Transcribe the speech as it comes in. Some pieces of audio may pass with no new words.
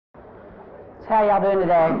How y'all doing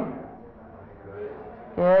today?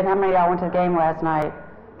 Good. How many of y'all went to the game last night?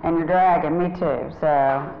 And you're dragging, me too. So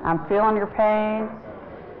I'm feeling your pain.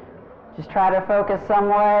 Just try to focus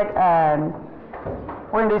somewhat.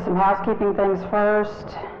 We're going to do some housekeeping things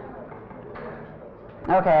first.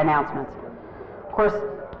 Okay, announcements. Of course,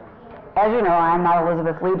 as you know, I'm not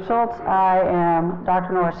Elizabeth Liebschultz. I am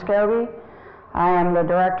Dr. Nora Scobie. I am the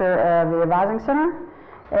director of the Advising Center,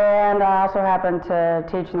 and I also happen to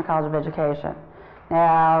teach in the College of Education.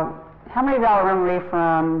 Now, how many of y'all remember me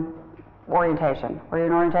from orientation? Were you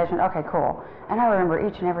in orientation? Okay, cool. And I remember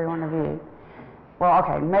each and every one of you. Well,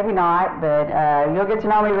 okay, maybe not, but you'll get to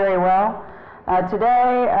know me very well.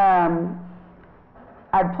 Today,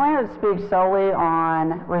 I'd planned to speak solely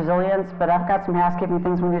on resilience, but I've got some housekeeping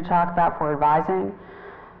things we need to talk about for advising.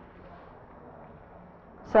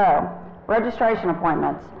 So, registration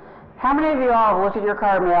appointments. How many of you all have looked at your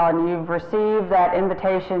card mail and you've received that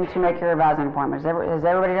invitation to make your advising appointment? Has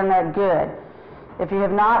everybody done that? Good. If you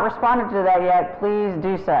have not responded to that yet, please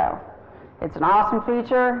do so. It's an awesome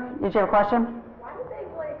feature. Did you have a question? Why did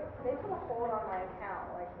they put a hold on my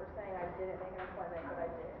account, for saying I didn't make an appointment, but I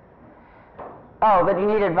did? Oh, but you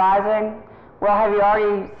need advising? Well, have you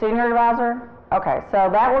already seen your advisor? Okay, so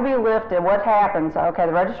that will be lifted. What happens? Okay,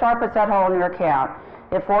 the registrar puts that hold on your account.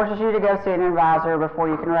 It forces you to go see an advisor before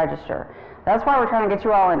you can register. That's why we're trying to get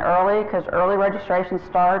you all in early, because early registration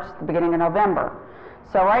starts at the beginning of November.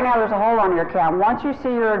 So right now there's a hold on your account. Once you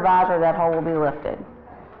see your advisor, that hold will be lifted.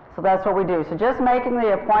 So that's what we do. So just making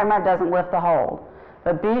the appointment doesn't lift the hold.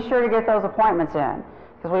 But be sure to get those appointments in,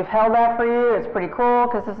 because we've held that for you. It's pretty cool,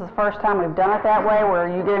 because this is the first time we've done it that way,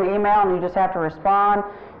 where you get an email and you just have to respond.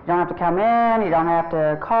 You don't have to come in. You don't have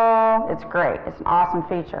to call. It's great. It's an awesome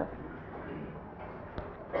feature.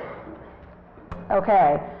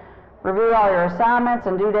 Okay, review all your assignments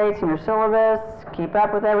and due dates in your syllabus, keep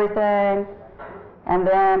up with everything, and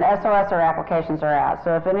then SOSer applications are out.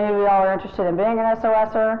 So if any of y'all are interested in being an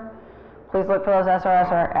SOSer, please look for those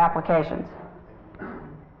SOSer applications.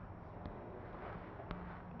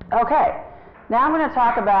 Okay, now I'm going to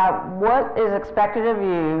talk about what is expected of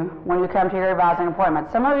you when you come to your advising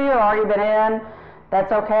appointment. Some of you have already been in.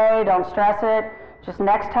 That's okay, don't stress it. Just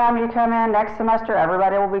next time you come in, next semester,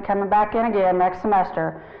 everybody will be coming back in again next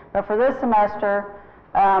semester. But for this semester,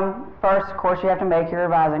 first, of course, you have to make your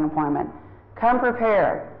advising appointment. Come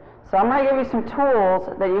prepared. So I'm going to give you some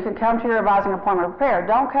tools that you can come to your advising appointment prepared.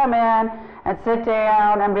 Don't come in and sit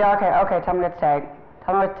down and be okay, tell me what to take.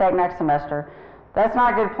 Tell me what to take next semester. That's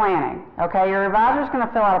not good planning. Okay, your advisor is going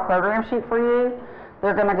to fill out a program sheet for you.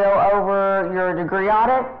 They're going to go over your degree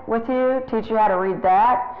audit with you, teach you how to read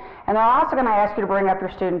that. And they're also going to ask you to bring up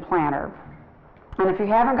your student planner. And if you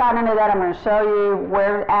haven't gotten into that, I'm going to show you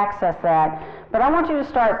where to access that. But I want you to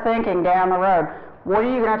start thinking down the road, what are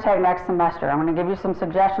you going to take next semester? I'm going to give you some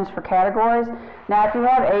suggestions for categories. Now, if you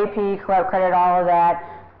have AP, club credit, all of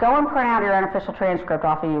that, go and print out your unofficial transcript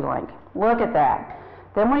off of ULink. Look at that.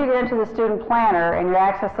 Then when you get into the student planner and you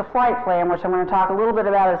access the flight plan, which I'm going to talk a little bit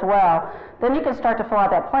about as well, then you can start to fill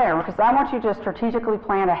out that plan, because I want you to strategically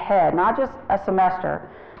plan ahead, not just a semester,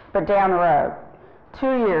 but down the road.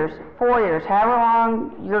 2 years, 4 years, however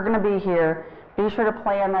long you're going to be here, be sure to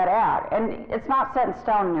plan that out. And it's not set in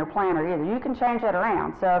stone in your planner either. You can change that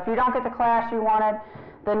around. So if you don't get the class you wanted,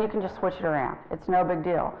 then you can just switch it around. It's no big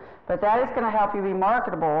deal. But that is going to help you be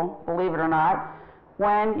marketable, believe it or not,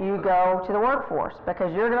 when you go to the workforce,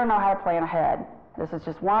 because you're going to know how to plan ahead. This is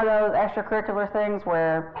just one of those extracurricular things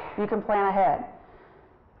where you can plan ahead.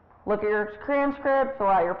 Look at your transcript, fill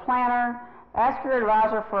out your planner, ask your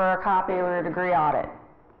advisor for a copy of your degree audit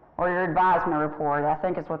or your advisement report. I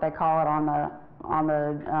think is what they call it on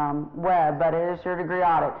the web, but it is your degree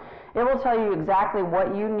audit. It will tell you exactly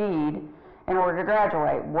what you need in order to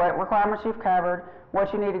graduate, what requirements you've covered,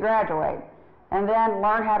 what you need to graduate, and then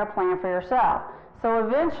learn how to plan for yourself. So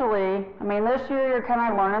eventually, this year you're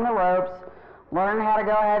kind of learning the ropes, learning how to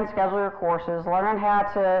go ahead and schedule your courses, learning how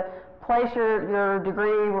to place your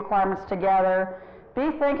degree requirements together. Be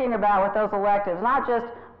thinking about with those electives, not just,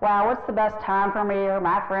 wow, what's the best time for me or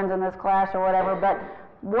my friends in this class or whatever, but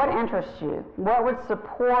what interests you? What would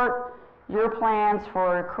support your plans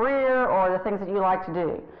for a career or the things that you like to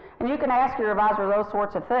do? And you can ask your advisor those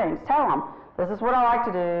sorts of things. Tell them, this is what I like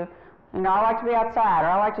to do. I like to be outside,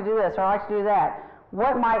 or I like to do this, or I like to do that.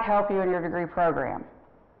 What might help you in your degree program?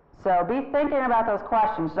 So be thinking about those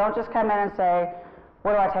questions. Don't just come in and say,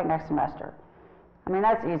 what do I take next semester?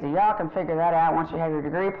 That's easy. Y'all can figure that out once you have your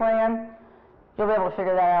degree plan. You'll be able to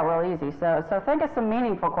figure that out real easy. So think of some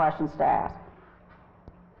meaningful questions to ask.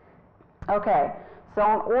 Okay, so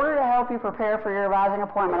in order to help you prepare for your advising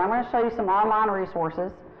appointment, I'm going to show you some online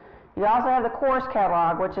resources. You also have the course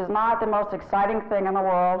catalog, which is not the most exciting thing in the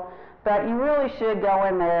world, but you really should go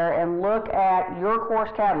in there and look at your course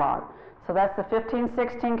catalog. So that's the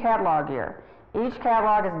 15-16 catalog year. Each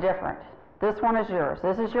catalog is different. This one is yours.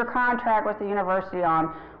 This is your contract with the university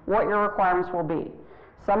on what your requirements will be.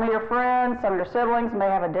 Some of your friends, some of your siblings may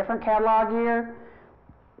have a different catalog year.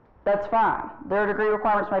 That's fine. Their degree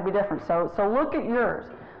requirements may be different. So look at yours.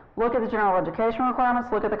 Look at the general education requirements.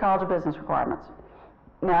 Look at the college of business requirements.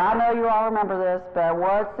 Now, I know you all remember this, but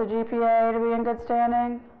what's the GPA to be in good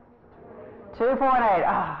standing? 2.8.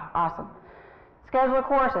 Ah, awesome. Schedule of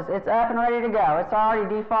courses. It's up and ready to go. It's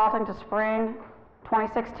already defaulting to spring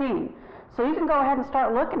 2016. So you can go ahead and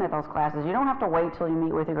start looking at those classes. You don't have to wait till you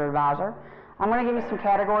meet with your advisor. I'm going to give you some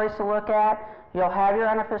categories to look at. You'll have your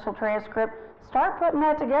unofficial transcript. Start putting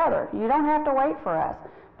that together. You don't have to wait for us,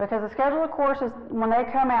 because the schedule of courses, when they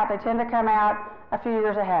come out, they tend to come out a few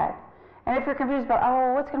years ahead. And if you're confused about,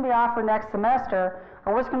 oh, what's going to be offered next semester,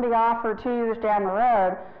 or what's going to be offered 2 years down the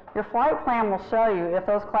road, your flight plan will show you if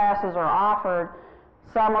those classes are offered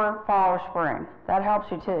summer, fall, or spring. That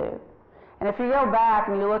helps you too. And if you go back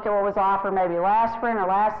and you look at what was offered maybe last spring or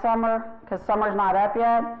last summer, because summer's not up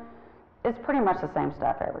yet, it's pretty much the same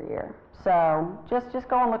stuff every year. So just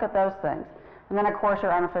go and look at those things. And then, of course,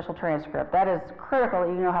 your unofficial transcript. That is critical that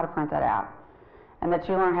you know how to print that out and that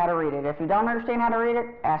you learn how to read it. If you don't understand how to read it,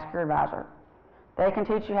 ask your advisor. They can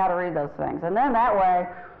teach you how to read those things. And then that way,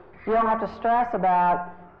 you don't have to stress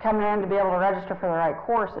about coming in to be able to register for the right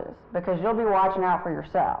courses, because you'll be watching out for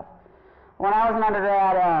yourself. When I was an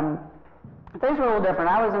undergrad, things were a little different.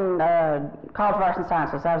 I was in College of Arts and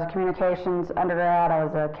Sciences. I was a communications undergrad. I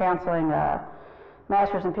was a counseling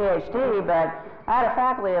master's and PhD, but I had a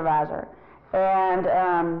faculty advisor. And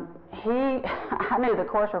I knew the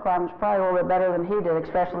course requirements probably a little bit better than he did,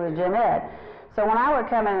 especially the gen ed. So when I would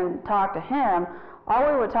come in and talk to him,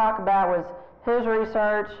 all we would talk about was his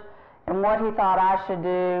research and what he thought I should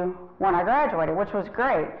do when I graduated, which was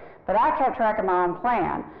great. But I kept track of my own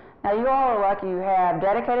plan. Now, you all are lucky you have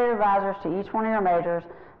dedicated advisors to each one of your majors.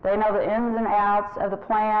 They know the ins and outs of the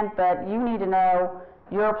plan, but you need to know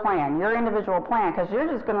your plan, your individual plan, because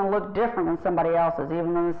you're just going to look different than somebody else's,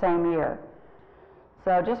 even in the same year.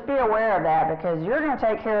 So just be aware of that, because you're going to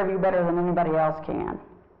take care of you better than anybody else can.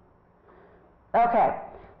 Okay,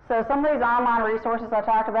 so some of these online resources I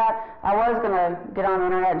talked about, I was going to get on the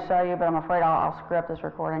internet and show you, but I'm afraid I'll screw up this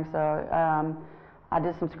recording, so I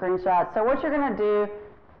did some screenshots. So what you're going to do,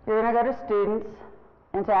 you're going to go to Students,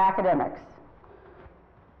 into Academics.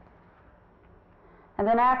 And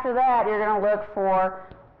then after that, you're going to look for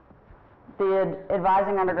the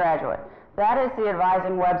Advising Undergraduate. That is the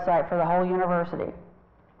advising website for the whole university.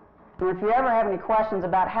 And if you ever have any questions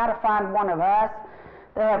about how to find one of us,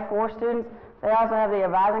 they have 4 students. They also have the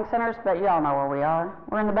advising centers, but you all know where we are.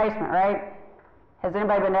 We're in the basement, right? Has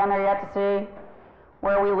anybody been down there yet to see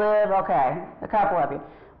where we live? Okay, a couple of you.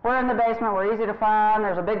 We're in the basement. We're easy to find.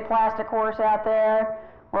 There's a big plastic horse out there.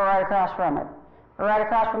 We're right across from it. We're right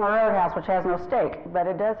across from the Roadhouse, which has no stake, but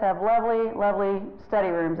it does have lovely, lovely study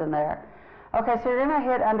rooms in there. Okay, so you're going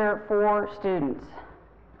to hit under For Students.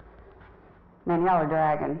 Man, y'all are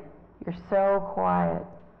dragging. You're so quiet.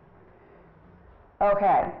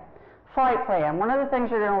 Okay, flight plan. One of the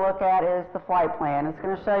things you're going to look at is the flight plan. It's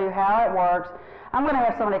going to show you how it works. I'm going to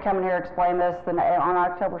have somebody come in here explain this on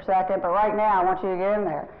October 2nd, but right now I want you to get in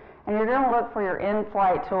there. And you're going to look for your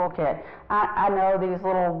in-flight toolkit. I know these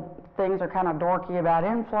little things are kind of dorky about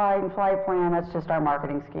in-flight and flight plan. That's just our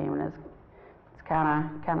marketing scheme, and it's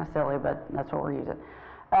kind of silly, but that's what we're using.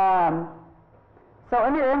 So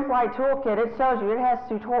in your in-flight toolkit, it shows you, it has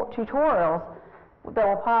tutorials that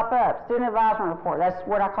will pop up. Student advisement report, that's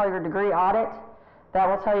what I call your degree audit. That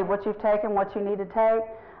will tell you what you've taken, what you need to take.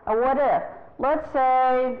 A what if? Let's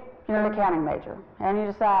say you're an accounting major, and you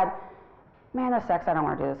decide, man, this sucks, I don't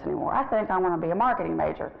want to do this anymore. I think I want to be a marketing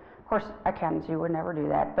major. Of course, accountants, you would never do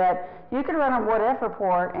that. But you could run a what if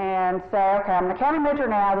report and say, okay, I'm an accounting major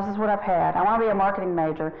now, this is what I've had. I want to be a marketing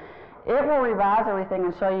major. It will revise everything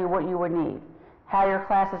and show you what you would need, how your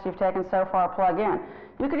classes you've taken so far plug in.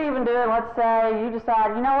 You could even do it, let's say you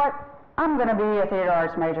decide, you know what, I'm going to be a theater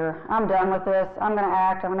arts major. I'm done with this. I'm going to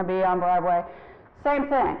act. I'm going to be on Broadway. Same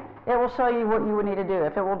thing. It will show you what you would need to do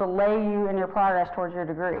if it will delay you in your progress towards your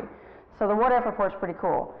degree. So the what if report's pretty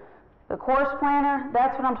cool. The course planner,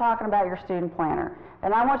 that's what I'm talking about, your student planner.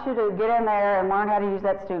 And I want you to get in there and learn how to use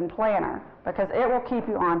that student planner, because it will keep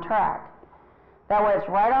you on track. That way it's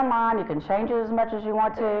right online. You can change it as much as you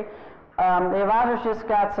want to. The advisors just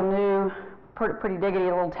got some new pretty diggity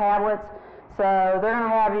little tablets. So they're going to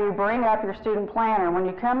have you bring up your student planner. When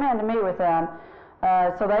you come in to meet with them,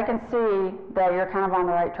 so they can see that you're kind of on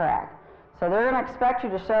the right track. So they're going to expect you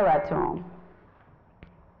to show that to them.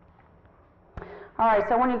 All right,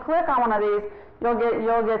 so when you click on one of these,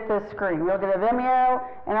 you'll get this screen. You'll get a Vimeo,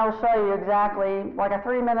 and it'll show you exactly like a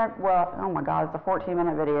 3-minute, well, oh my God, it's a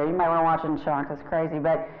 14-minute video. You might want to watch it in chunks, it's crazy,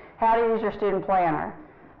 but how to use your student planner.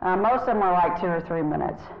 Most of them are like 2 or 3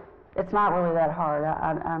 minutes. It's not really that hard.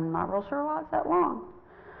 I'm not real sure why it's that long.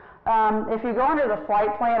 If you go under the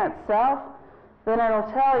flight plan itself, then it'll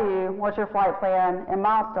tell you what your flight plan and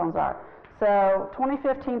milestones are. So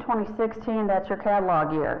 2015, 2016, that's your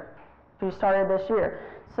catalog year, if you started this year.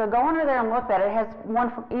 So go under there and look at it. It has one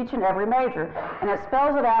for each and every major, and it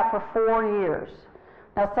spells it out for 4 years.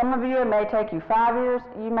 Now some of you, it may take you 5 years.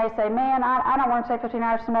 You may say, man, I don't want to take 15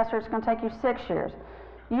 hours a semester, it's going to take you 6 years.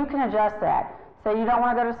 You can adjust that. Say you don't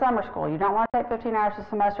want to go to summer school, you don't want to take 15 hours a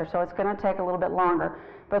semester, so it's going to take a little bit longer.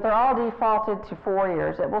 But they're all defaulted to 4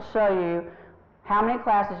 years. It will show you how many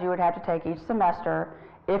classes you would have to take each semester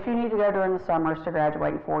if you need to go during the summers to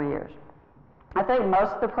graduate in 4 years. I think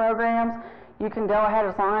most of the programs, you can go ahead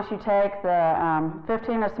as long as you take the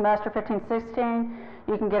 15 a semester, 15, 16,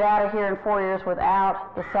 you can get out of here in 4 years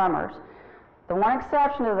without the summers. The one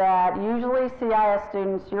exception to that, usually CIS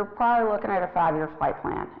students, you're probably looking at a 5-year flight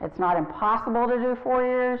plan. It's not impossible to do 4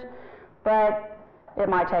 years, but it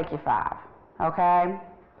might take you 5, okay?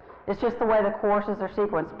 It's just the way the courses are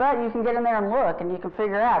sequenced. But you can get in there and look, and you can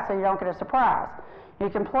figure out so you don't get a surprise. You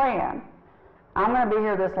can plan. I'm going to be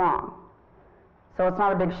here this long, so it's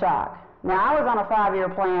not a big shock. Now, I was on a 5-year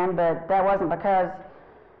plan, but that wasn't because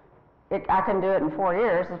I couldn't do it in 4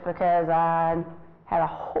 years. It's because I had a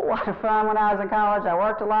whole lot of fun when I was in college. I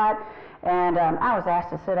worked a lot, and I was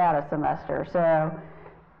asked to sit out a semester. So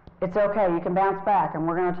it's okay. You can bounce back, and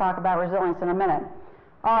we're going to talk about resilience in a minute.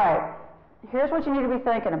 All right. Here's what you need to be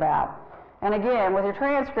thinking about. And again, with your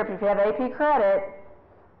transcript, if you have AP credit,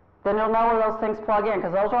 then you'll know where those things plug in,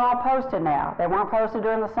 because those are all posted now. They weren't posted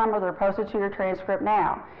during the summer, they're posted to your transcript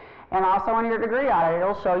now. And also on your degree audit,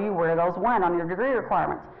 it'll show you where those went on your degree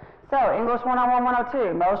requirements. So, English 101,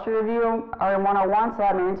 102. Most of you are in 101, so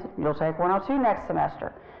that means you'll take 102 next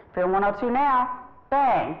semester. If you're in 102 now,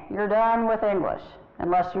 bang, you're done with English,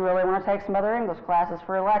 unless you really want to take some other English classes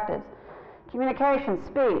for electives. Communication,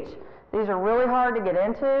 speech. These are really hard to get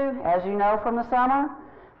into, as you know from the summer,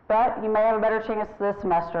 but you may have a better chance this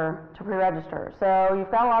semester to pre-register. So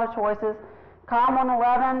you've got a lot of choices. COM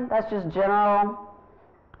 111, that's just general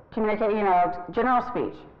general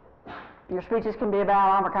speech. Your speeches can be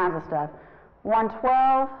about all kinds of stuff.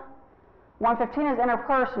 112, 115 is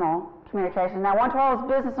interpersonal communication. Now 112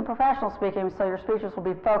 is business and professional speaking, so your speeches will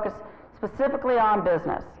be focused specifically on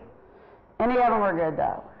business. Any of them are good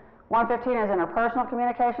though. 115 is interpersonal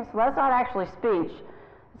communication, so that's not actually speech.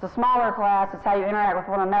 It's a smaller class, it's how you interact with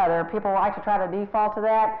one another. People like to try to default to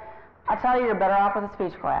that. I tell you, you're better off with a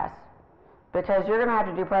speech class, because you're going to have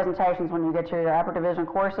to do presentations when you get to your upper division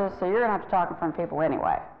courses, so you're going to have to talk in front of people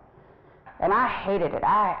anyway. And I hated it.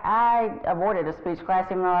 I avoided a speech class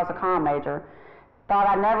even though I was a comm major. Thought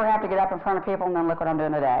I'd never have to get up in front of people, and then look what I'm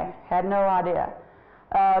doing today. Had no idea.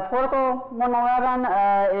 Political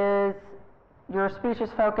 111 is your speeches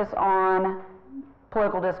focus on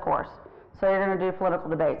political discourse. So you're going to do political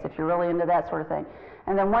debates if you're really into that sort of thing.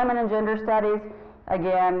 And then women and gender studies,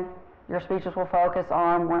 again, your speeches will focus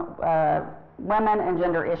on women and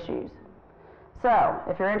gender issues. So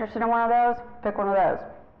if you're interested in one of those, pick one of those.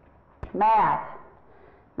 Math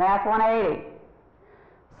 180.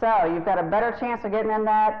 So you've got a better chance of getting in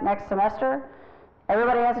that next semester.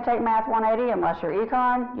 Everybody has to take Math 180 unless you're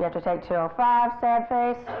econ. You have to take 205, sad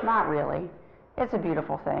face. Not really. It's a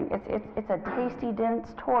beautiful thing. It's a tasty, dense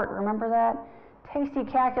tort. Remember that? Tasty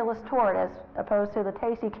calculus tort as opposed to the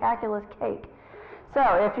tasty calculus cake. So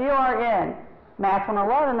if you are in Math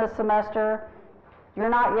 111 this semester, you're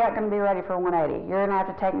not yet going to be ready for 180. You're going to have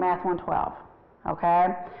to take Math 112.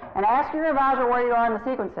 Okay? And ask your advisor where you are in the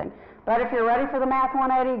sequencing. But if you're ready for the Math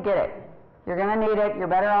 180, get it. You're going to need it. You're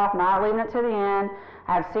better off not leaving it to the end.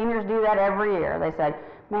 I have seniors do that every year. They say,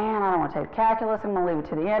 man, I don't want to take calculus. I'm going to leave it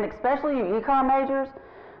to the end. Especially you econ majors,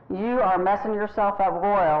 you are messing yourself up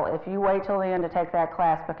royal if you wait till the end to take that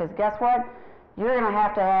class. Because guess what? You're going to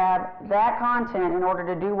have that content in order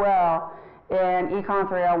to do well in Econ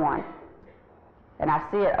 301. And I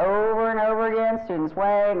see it over and over again. Students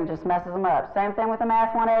wait and it just messes them up. Same thing with the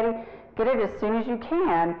Math 180. Get it as soon as you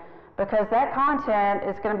can, because that content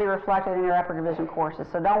is going to be reflected in your upper division courses.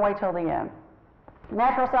 So don't wait till the end.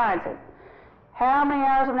 Natural sciences. How many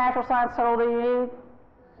hours of natural science total do you need?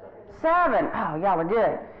 7. Oh, y'all are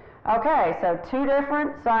good. Okay, so 2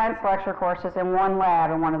 different science lecture courses in one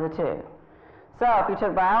lab in one of the 2. So if you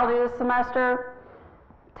took biology this semester,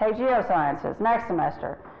 take geosciences next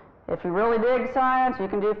semester. If you really dig science, you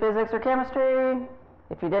can do physics or chemistry.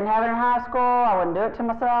 If you didn't have it in high school, I wouldn't do it to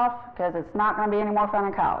myself because it's not going to be any more fun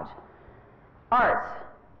in college. Arts,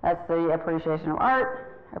 that's the appreciation of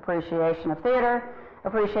art, appreciation of theater,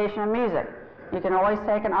 appreciation of music. You can always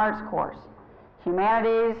take an arts course.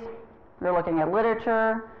 Humanities, you're looking at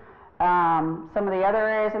literature, some of the other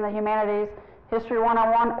areas in the humanities, History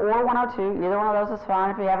 101 or 102, either one of those is fine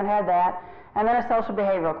if you haven't had that. And then a social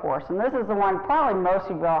behavioral course. And this is the one, probably most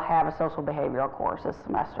of you all have a social behavioral course this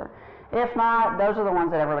semester. If not, those are the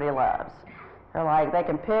ones that everybody loves. They're like, they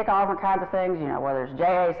can pick all different kinds of things, you know, whether it's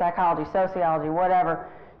JA, psychology, sociology, whatever.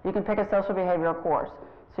 You can pick a social behavioral course.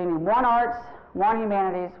 So you need one arts, one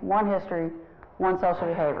humanities, one history, one social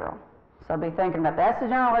behavioral. So be thinking about that. That's the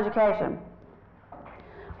general education.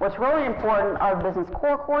 What's really important are business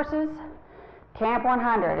core courses. CAMP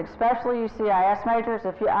 100, especially you CIS majors.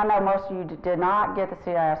 I know most of you did not get the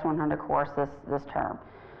CIS 100 course this term.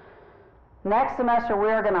 Next semester we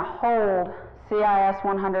are going to hold CIS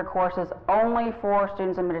 100 courses only for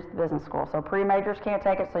students admitted to the business school. So pre-majors can't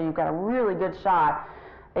take it, so you've got a really good shot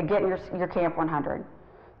at getting your CAMP 100.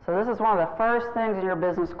 So this is one of the first things in your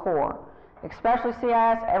business core. Especially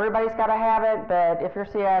CIS, everybody's got to have it, but if you're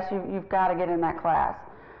CIS, you've got to get in that class.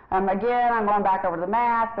 Again, I'm going back over to the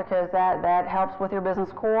math because that helps with your business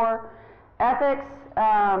core. Ethics,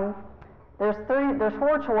 there's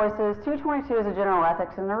 4 choices. 222 is a general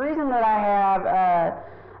ethics, and the reason that I have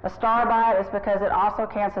a star by it is because it also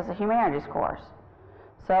counts as a humanities course.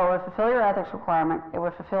 So it would fulfill your ethics requirement, it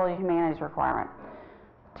would fulfill your humanities requirement.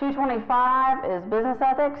 225 is business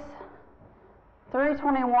ethics.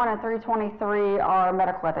 321 and 323 are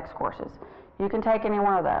medical ethics courses. You can take any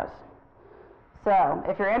one of those. So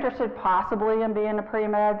if you're interested possibly in being a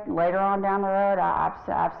pre-med later on down the road,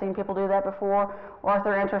 I've seen people do that before, or if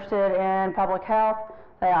they're interested in public health,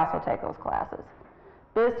 they also take those classes.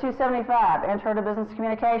 Biz 275, Intro to Business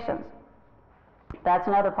Communications. That's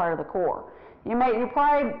another part of the core. You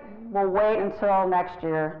probably will wait until next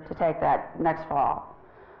year to take that next fall.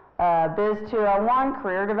 Biz 201,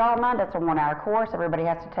 Career Development, that's a 1-hour course. Everybody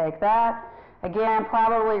has to take that. Again,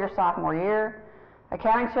 probably your sophomore year.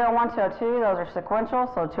 Accounting 201, 202, those are sequential,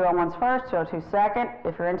 so 201's first, 202's second.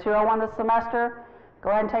 If you're in 201 this semester,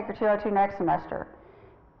 go ahead and take your 202 next semester.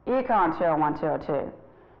 Econ 201, 202.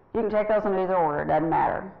 You can take those in either order, it doesn't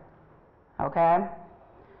matter. Okay?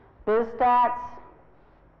 Biz Stats,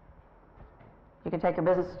 you can take your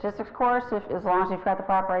business statistics course as long as you've got the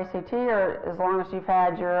proper ACT, or as long as you've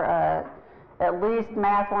had your at least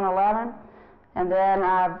Math 111. And then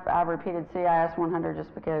I've repeated CIS 100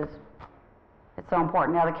 just because it's so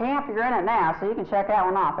important. Now the camp, you're in it now, so you can check that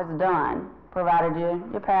one off. It's done, provided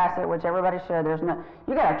you pass it, which everybody should.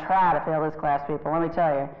 You got to try to fail this class, people. Let me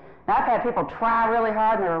tell you. Now I've had people try really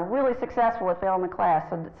hard and they're really successful at failing the class.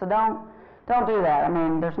 So don't do that. I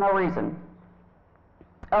mean, there's no reason.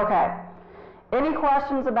 Okay. Any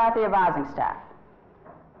questions about the advising staff?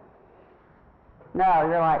 No,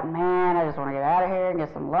 you're like, man, I just want to get out of here and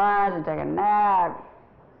get some lunch and take a nap.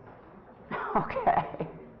 Okay.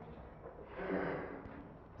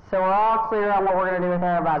 So we're all clear on what we're going to do with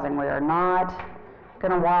our advising. We are not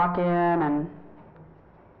going to walk in and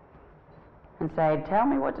say, tell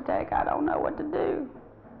me what to take. I don't know what to do.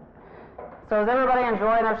 So is everybody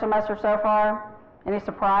enjoying their semester so far? Any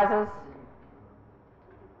surprises?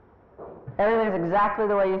 Everything's exactly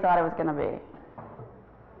the way you thought it was going to be.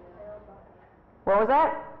 What was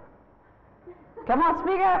that? Come on,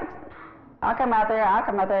 speak up. I'll come out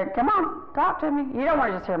there. Come on, talk to me. You don't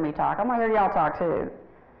want to just hear me talk. I want to hear y'all talk too.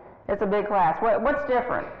 It's a big class. What's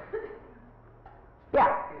different?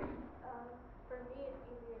 Yeah. For me, it's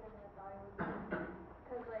easier than I thought it would be.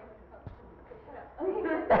 Because, like, shut up.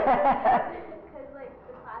 Because, like,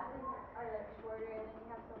 the classes are, like, shorter, and then you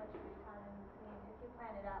have so much free time. I mean, if you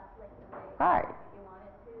plan it out, like, the way you want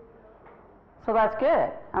it to. So that's good.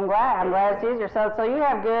 I'm glad it's easier. So you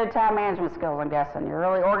have good time management skills, I'm guessing. You're a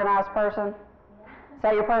really organized person? Yeah. Is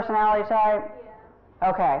that your personality type?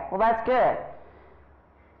 Yeah. Okay. Well, that's good.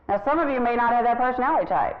 Now, some of you may not have that personality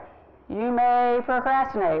type. You may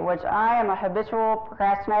procrastinate, which I am a habitual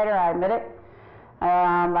procrastinator, I admit it.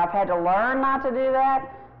 I've had to learn not to do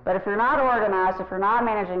that, but if you're not organized, if you're not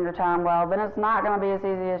managing your time well, then it's not going to be as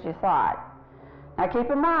easy as you thought. Now, keep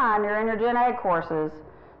in mind, you're in your Gen Ed courses,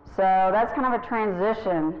 so that's kind of a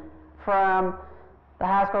transition from the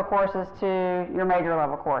high school courses to your major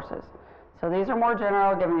level courses. So these are more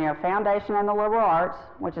general, giving you a foundation in the liberal arts,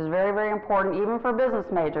 which is very, very important, even for business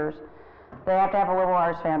majors. They have to have a liberal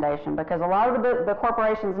arts foundation, because a lot of the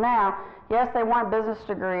corporations now, yes, they want business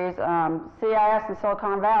degrees. CIS in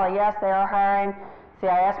Silicon Valley, yes, they are hiring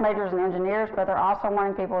CIS majors and engineers, but they're also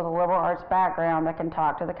wanting people with a liberal arts background that can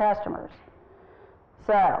talk to the customers.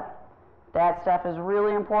 So, that stuff is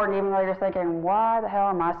really important, even though you're thinking, why the hell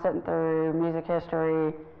am I sitting through music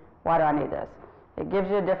history? Why do I need this? It gives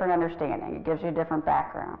you a different understanding. It gives you a different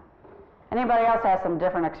background. Anybody else has some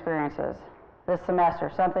different experiences this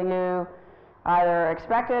semester? Something you either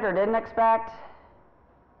expected or didn't expect?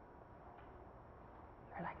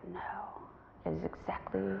 You're like, no, it is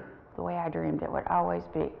exactly the way I dreamed it would always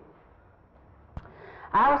be.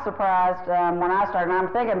 I was surprised when I started, and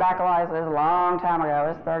I'm thinking back a lot, it was a long time ago,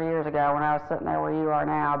 it was 30 years ago when I was sitting there where you are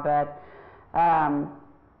now, but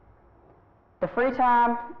the free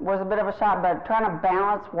time was a bit of a shock, but trying to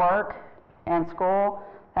balance work and school,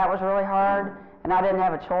 that was really hard, and I didn't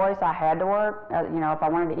have a choice. I had to work. You know, if I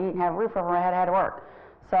wanted to eat and have a roof over my head, I had to work.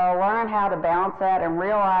 So learning how to balance that and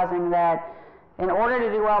realizing that in order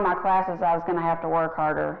to do well in my classes, I was going to have to work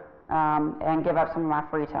harder and give up some of my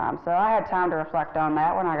free time. So I had time to reflect on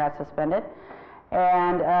that when I got suspended,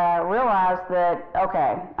 and realized that,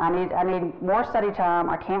 okay, I need more study time.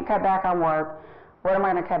 I can't cut back on work. What am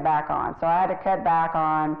I going to cut back on? So I had to cut back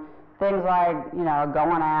on things like, you know,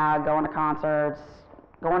 going out, going to concerts,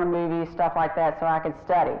 going to movies, stuff like that, so I could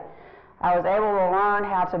study. I was able to learn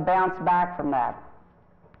how to bounce back from that.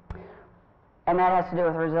 And that has to do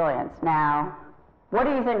with resilience. Now, what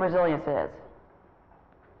do you think resilience is?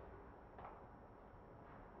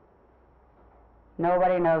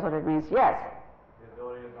 Nobody knows what it means. Yes? The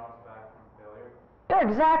ability to bounce back from failure. You're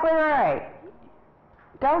exactly right.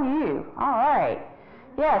 Go you. All right.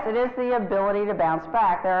 Yes, it is the ability to bounce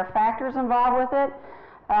back. There are factors involved with it.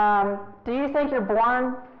 Do you think you're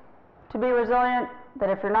born to be resilient? That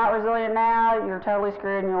if you're not resilient now, you're totally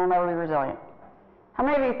screwed and you'll never be resilient? How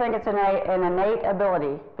many of you think it's an innate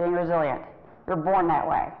ability, being resilient? You're born that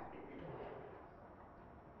way.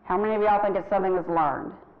 How many of y'all think it's something that's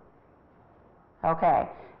learned? Okay,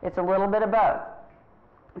 it's a little bit of both.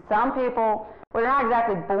 Some people, well, you're not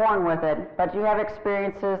exactly born with it, but you have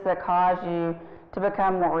experiences that cause you to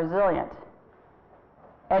become more resilient.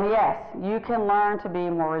 And yes, you can learn to be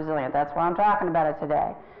more resilient. That's why I'm talking about it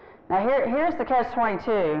today. Now here's the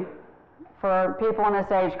catch-22 for people in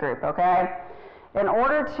this age group, okay? In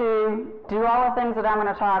order to do all the things that I'm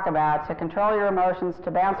going to talk about, to control your emotions,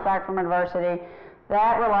 to bounce back from adversity,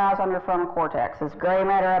 that relies on your frontal cortex, this gray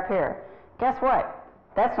matter up here. Guess what?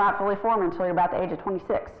 That's not fully formed until you're about the age of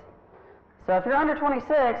 26. So if you're under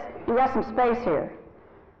 26, you've got some space here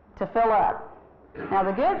to fill up. Now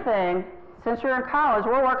the good thing, since you're in college,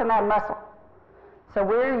 we're working that muscle. So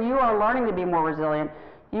where you are learning to be more resilient,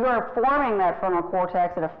 you are forming that frontal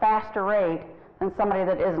cortex at a faster rate than somebody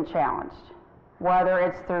that isn't challenged, whether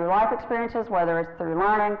it's through life experiences, whether it's through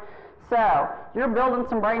learning. So you're building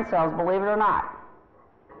some brain cells, believe it or not.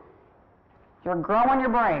 You're growing your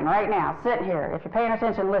brain right now, sitting here. If you're paying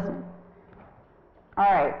attention, listen. All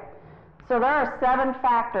right. So there are 7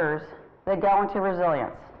 factors that go into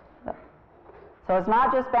resilience. So it's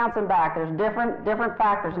not just bouncing back. There's different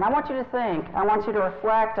factors. And I want you to think, I want you to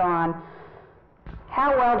reflect on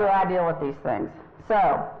how well do I deal with these things.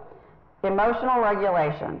 So, emotional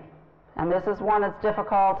regulation. And this is one that's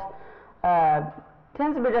difficult,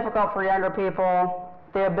 tends to be difficult for younger people.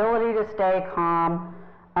 The ability to stay calm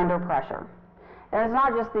under pressure. And it's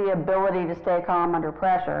not just the ability to stay calm under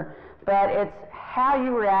pressure, but it's how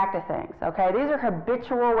you react to things, okay? These are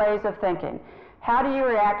habitual ways of thinking. How do you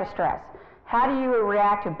react to stress? How do you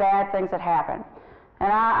react to bad things that happen?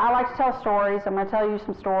 And I like to tell stories. I'm going to tell you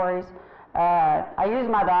some stories. I use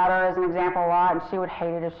my daughter as an example a lot, and she would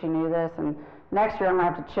hate it if she knew this. And next year I'm going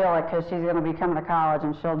to have to chill it because she's going to be coming to college,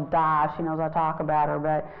 and she'll die if she knows I talk about her.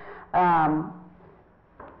 But how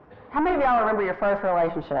many of y'all remember your first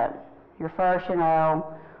relationship? Your first, you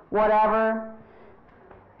know, whatever,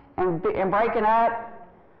 and breaking up?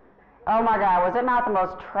 Oh my God, was it not the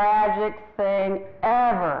most tragic thing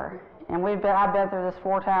ever? And I've been through this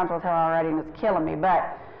 4 times with her already, and it's killing me.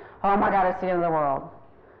 But oh my God, it's the end of the world.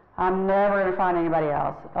 I'm never going to find anybody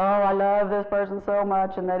else. Oh, I love this person so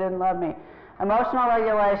much, and they didn't love me. Emotional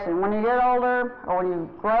regulation. When you get older, or when you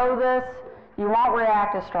grow this, you won't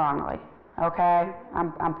react as strongly. Okay?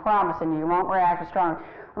 I'm promising you won't react as strongly.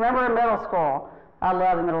 Remember in middle school, I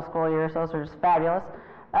love the middle school years, those are just fabulous.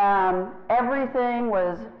 Everything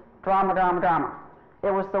was drama, drama, drama.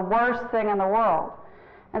 It was the worst thing in the world.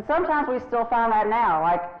 And sometimes we still find that now,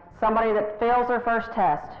 like somebody that fails their first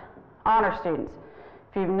test, honor students.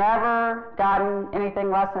 If you've never gotten anything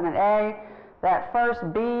less than an A, that first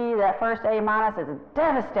B, that first A minus is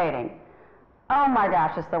devastating. Oh my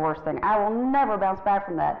gosh, it's the worst thing. I will never bounce back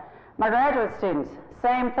from that. My graduate students,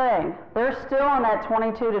 same thing. They're still in that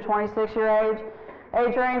 22 to 26 year age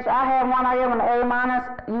age range. I had one, I gave an A minus.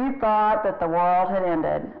 You thought that the world had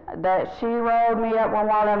ended. That she rode me up one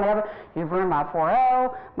wall down the other. You've ruined my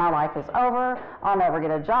 4.0. My life is over. I'll never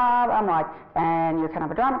get a job. I'm like, and you're kind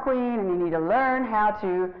of a drama queen, and you need to learn how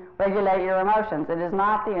to regulate your emotions. It is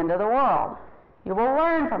not the end of the world. You will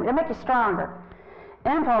learn from it. It'll make you stronger.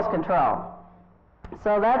 Impulse control.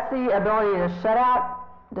 So that's the ability to shut out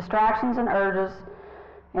distractions and urges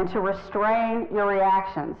and to restrain your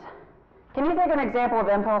reactions. Can you think of an example of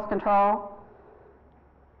impulse control?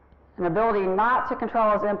 An ability not to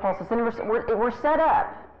control his impulses. And we're set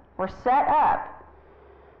up. We're set up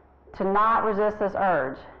to not resist this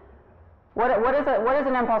urge. What is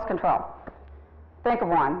an impulse control? Think of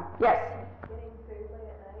one. Yes? Getting food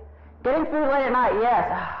late at night. Getting food late at night, yes.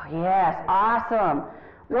 Oh, yes, awesome.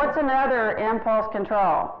 What's another impulse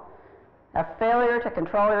control? A failure to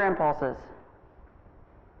control your impulses.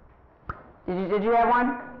 Did you have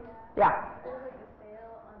one? Yeah. There was like a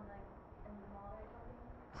sale on like in the mall or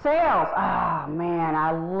something. Sales. Oh man,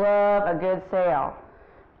 I love a good sale.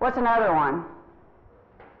 What's another one?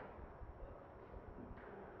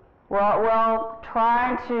 Well,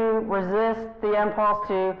 trying to resist the impulse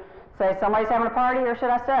to say somebody's having a party or should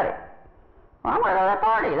I study? Well, I'm going to go to that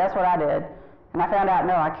party. That's what I did. And I found out,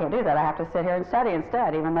 no, I can't do that. I have to sit here and study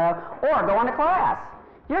instead, even though, or go into class.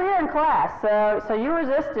 You're here in class, so you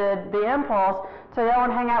resisted the impulse to go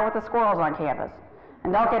and hang out with the squirrels on campus.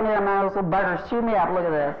 And don't get near them, those little buggers chew me up. Look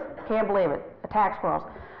at this. Can't believe it. Attack squirrels.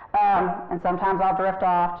 And sometimes I'll drift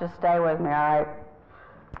off. Just stay with me, all right?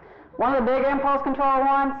 One of the big impulse control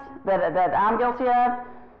ones that I'm guilty of,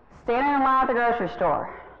 standing in line at the grocery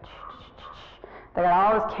store. They got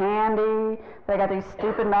all this candy. They got these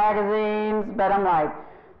stupid magazines, but I'm like,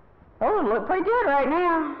 those look pretty good right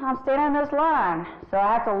now. I'm standing in this line. So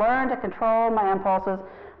I have to learn to control my impulses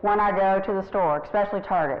when I go to the store, especially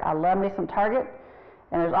Target. I love me some Target,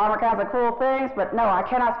 and there's all kinds of cool things, but no, I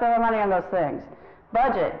cannot spend my money on those things.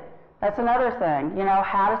 Budget, that's another thing. You know,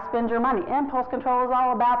 how to spend your money. Impulse control is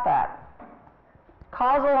all about that.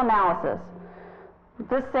 Causal analysis.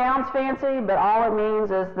 This sounds fancy, but all it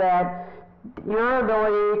means is that your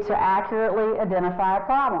ability to accurately identify a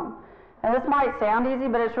problem. And this might sound easy,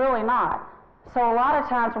 but it's really not. So a lot of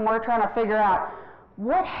times when we're trying to figure out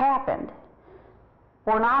what happened,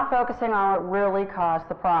 we're not focusing on what really caused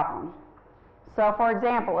the problem. So for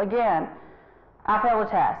example, again, I failed a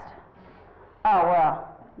test. Oh,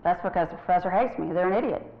 well, that's because the professor hates me. They're an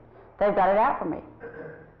idiot. They've got it out for me.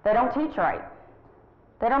 They don't teach right.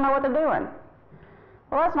 They don't know what they're doing.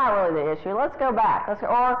 Well, that's not really the issue. Let's go back.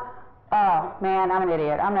 Oh, man, I'm an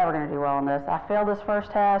idiot. I'm never going to do well on this. I failed this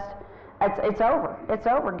first test. It's over. It's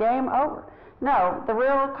over. Game over. No, the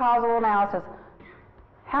real causal analysis.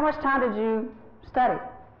 How much time did you study?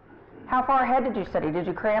 How far ahead did you study? Did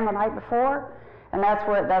you cram the night before? And that's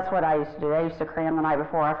what I used to do. I used to cram the night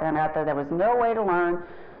before. I found out that there was no way to learn.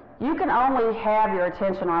 You can only have your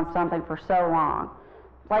attention on something for so long,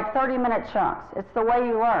 like 30-minute chunks. It's the way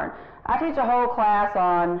you learn. I teach a whole class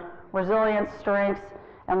on resilience, strengths,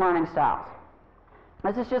 and learning styles.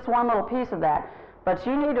 This is just one little piece of that. But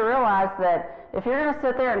you need to realize that if you're going to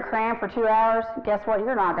sit there and cram for 2 hours, guess what?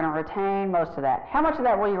 You're not going to retain most of that. How much of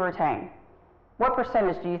that will you retain? What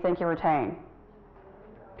percentage do you think you retain?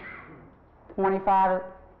 25,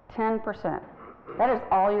 10%. That is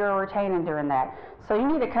all you're retaining during that. So you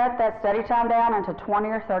need to cut that study time down into 20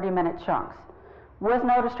 or 30-minute chunks with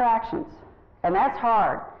no distractions. And that's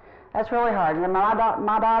hard. That's really hard. And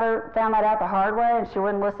my daughter found that out the hard way, and she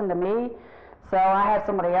wouldn't listen to me. So I had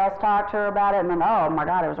somebody else talk to her about it, and then, oh my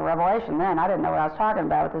God, it was a revelation then. I didn't know what I was talking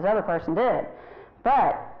about, but this other person did.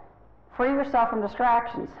 But free yourself from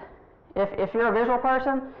distractions. If you're a visual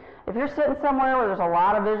person, if you're sitting somewhere where there's a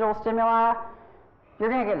lot of visual stimuli, you're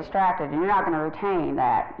going to get distracted, and you're not going to retain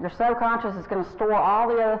that. Your subconscious is going to store all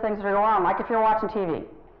the other things that are going on, like if you're watching TV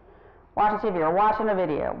or watching a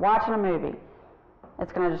video, watching a movie.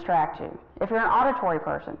 It's going to distract you. If you're an auditory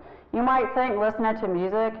person, you might think listening to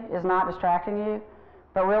music is not distracting you,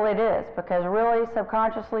 but really it is, because really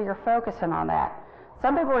subconsciously you're focusing on that.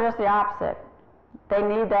 Some people are just the opposite. They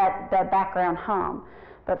need that background hum.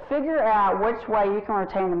 But figure out which way you can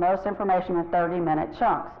retain the most information in 30-minute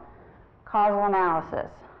chunks. Causal analysis.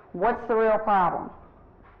 What's the real problem?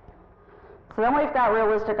 So then we've got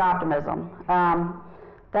realistic optimism.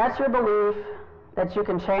 That's your belief that you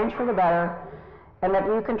can change for the better and that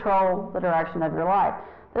you control the direction of your life.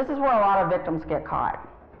 This is where a lot of victims get caught.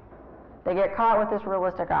 They get caught with this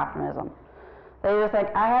realistic optimism. They just think,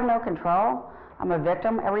 I have no control. I'm a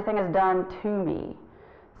victim. Everything is done to me.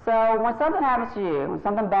 So when something happens to you, when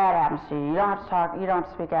something bad happens to you, you don't have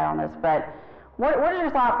to speak out on this, but What is your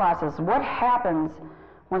thought process? What happens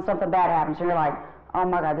when something bad happens? And you're like, oh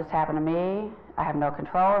my God, this happened to me. I have no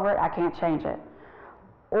control over it. I can't change it.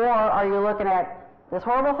 Or are you looking at, this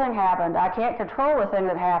horrible thing happened. I can't control the thing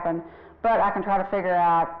that happened, but I can try to figure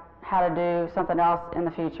out how to do something else in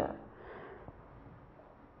the future.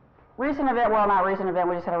 Recent event, well, not recent event,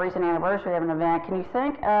 we just had a recent anniversary of an event. Can you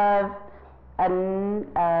think of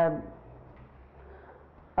a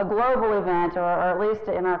global event, or at least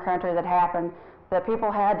in our country, that happened that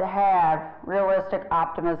people had to have realistic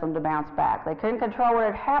optimism to bounce back? They couldn't control what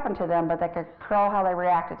had happened to them, but they could control how they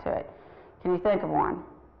reacted to it. Can you think of one?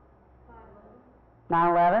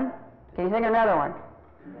 9/11? Can you think of another one?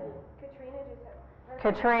 Katrina just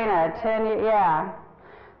Katrina, 10 years, yeah.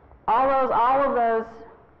 All of those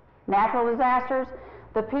natural disasters,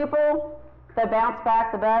 the people that bounced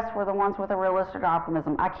back the best were the ones with a realistic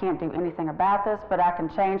optimism. I can't do anything about this, but I can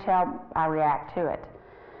change how I react to it.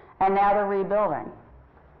 And now they're rebuilding.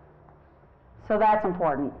 So that's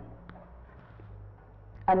important.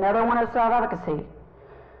 Another one is self-efficacy.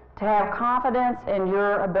 To have confidence in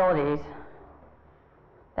your abilities.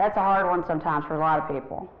 That's a hard one sometimes for a lot of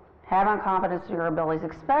people. Having confidence in your abilities,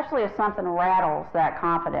 especially if something rattles that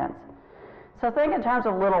confidence. So think in terms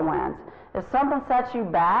of little wins. If something sets you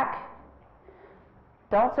back,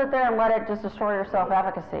 don't sit there and let it just destroy your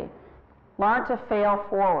self-efficacy. Learn to fail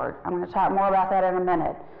forward. I'm going to talk more about that in a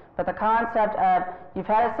minute. But the concept of you've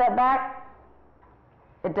had a setback,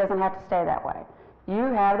 it doesn't have to stay that way.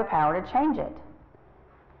 You have the power to change it.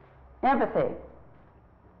 Empathy.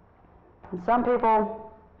 And some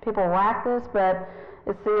people lack this, but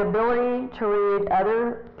it's the ability to read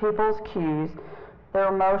other people's cues, their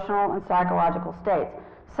emotional and psychological states.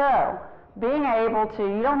 So, being able to,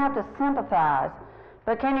 you don't have to sympathize,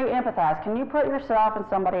 but can you empathize? Can you put yourself in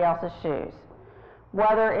somebody else's shoes?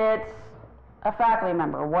 Whether it's a faculty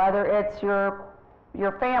member, whether it's your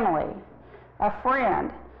family, a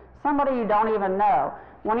friend, somebody you don't even know.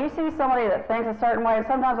 When you see somebody that thinks a certain way, and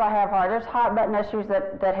sometimes I have hard, there's hot button issues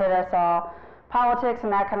that hit us all, politics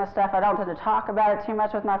and that kind of stuff. I don't tend to talk about it too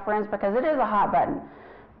much with my friends because it is a hot button.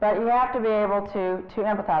 But you have to be able to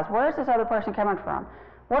empathize. Where is this other person coming from?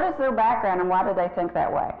 What is their background and why do they think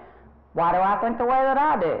that way? Why do I think the way that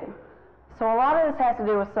I do? So a lot of this has to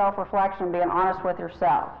do with self-reflection, being honest with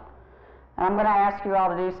yourself. And I'm going to ask you all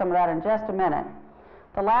to do some of that in just a minute.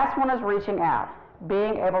 The last one is reaching out,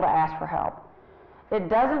 being able to ask for help. It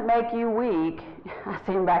doesn't make you weak. I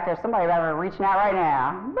see him back there, somebody over reaching out right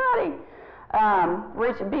now. Buddy!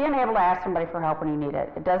 Being able to ask somebody for help when you need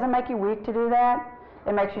it. It doesn't make you weak to do that.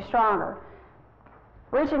 It makes you stronger.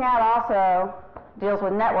 Reaching out also deals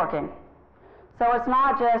with networking. So it's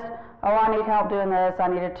not just, oh, I need help doing this, I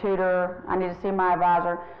need a tutor, I need to see my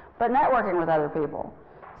advisor, but networking with other people.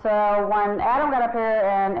 So when Adam got up here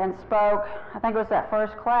and spoke, I think it was that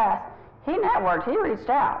first class, he networked, he reached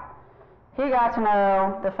out. He got to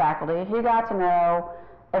know the faculty, he got to know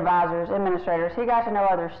advisors, administrators, he got to know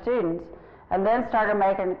other students, and then started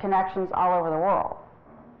making connections all over the world.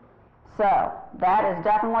 So that is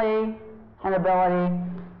definitely an ability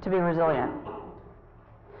to be resilient.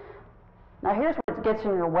 Now here's what gets in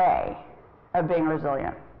your way of being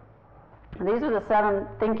resilient. And these are the 7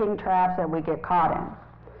 thinking traps that we get caught in.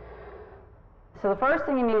 So the first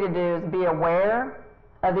thing you need to do is be aware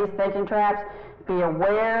of these thinking traps, be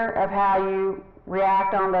aware of how you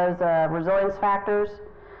react on those resilience factors,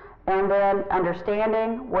 and then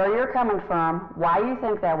understanding where you're coming from, why you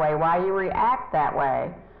think that way, why you react that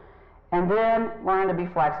way, and then learning to be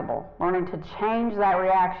flexible, learning to change that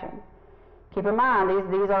reaction. Keep in mind,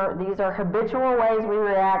 these are habitual ways we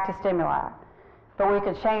react to stimuli, but we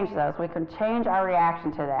can change those. We can change our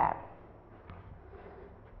reaction to that.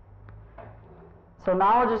 So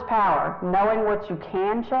knowledge is power, knowing what you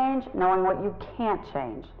can change, knowing what you can't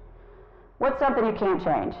change. What's something you can't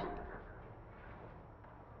change?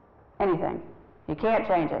 Anything. You can't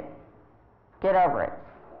change it. Get over it.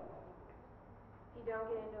 You don't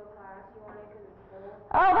get into a class you wanted because it's full.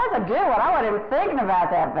 Oh, that's a good one. I wasn't even thinking about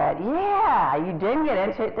that, but yeah, you didn't get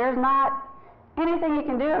into it. There's not anything you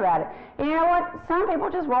can do about it. And you know what? Some people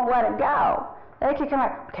just won't let it go. They can come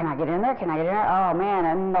out, can I get in there? Can I get in there? Oh man,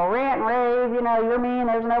 and they'll rant and rave, you know, you're mean,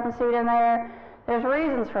 there's an open seat in there. There's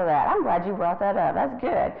reasons for that. I'm glad you brought that up. That's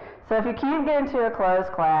good. So if you can't get into a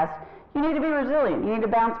closed class, you need to be resilient. You need to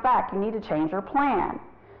bounce back. You need to change your plan.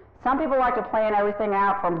 Some people like to plan everything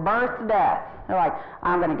out from birth to death. They're like,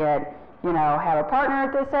 I'm going to get, you know, have a partner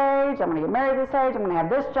at this age. I'm going to get married at this age. I'm going to have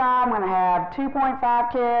this job. I'm going to have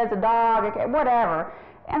 2.5 kids, a dog, whatever.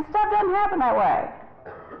 And stuff doesn't happen that way.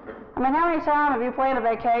 I mean, how many times have you planned a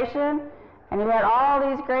vacation and you had all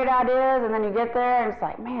these great ideas and then you get there and it's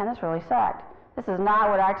like, man, this really sucked. This is not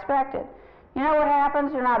what I expected. You know what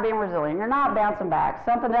happens? You're not being resilient. You're not bouncing back.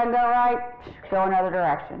 Something doesn't go right, go another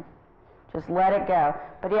direction. Just let it go.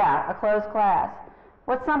 But yeah, a closed class.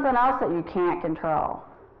 What's something else that you can't control?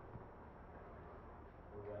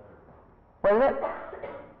 What is it?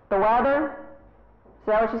 The weather? Is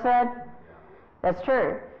that what you said? That's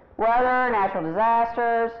true. Weather, natural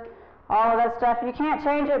disasters, all of that stuff. You can't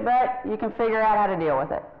change it, but you can figure out how to deal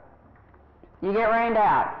with it. You get rained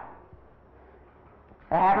out.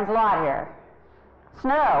 That happens a lot here.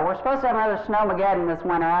 Snow. We're supposed to have another snowmageddon this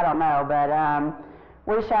winter. I don't know, but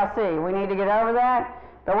we shall see. We need to get over that.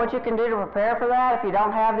 But what you can do to prepare for that, if you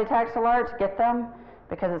don't have the text alerts, get them,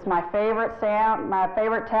 because it's my favorite sound, my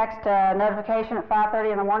favorite text notification at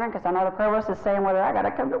 5:30 in the morning, because I know the provost is saying whether I got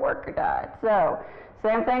to come to work or not. So,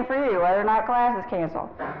 same thing for you, whether or not class is canceled.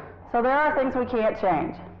 So there are things we can't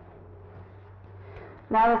change.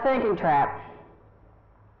 Now the thinking trap.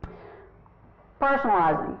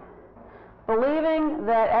 Personalizing. Believing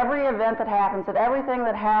that every event that happens, that everything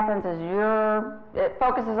that happens is it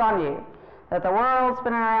focuses on you, that the world's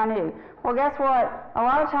spinning around you. Well, guess what? A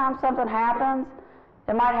lot of times something happens,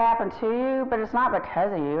 it might happen to you, but it's not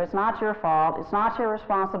because of you. It's not your fault. It's not your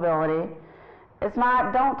responsibility. It's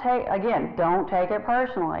not, don't take it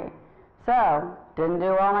personally. So, didn't do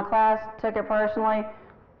well in a class, took it personally.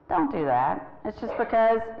 Don't do that. It's just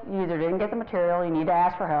because you either didn't get the material, you need to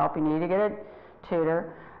ask for help, you need to get a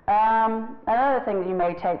tutor. Another thing that you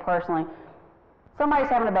may take personally, somebody's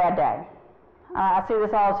having a bad day. I see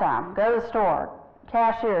this all the time. Go to the store,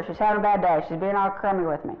 cashier, she's having a bad day, she's being all crummy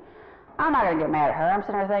with me. I'm not going to get mad at her. I'm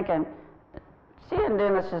sitting there thinking, she isn't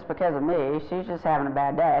doing this just because of me, she's just having a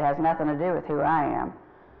bad day. It has nothing to do with who I am.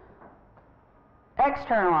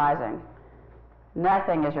 Externalizing.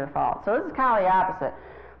 Nothing is your fault. So this is kind of the opposite.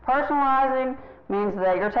 Personalizing means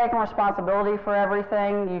that you're taking responsibility for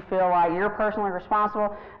everything. You feel like you're personally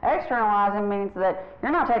responsible. Externalizing means that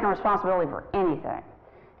you're not taking responsibility for anything.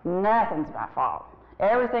 Nothing's my fault.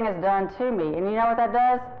 Everything is done to me. And you know what that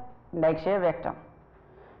does? Makes you a victim.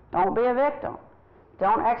 Don't be a victim.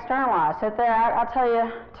 Don't externalize. Sit there. I'll tell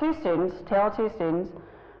you, two students.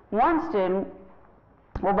 One student,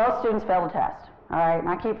 well, both students failed a test. All right,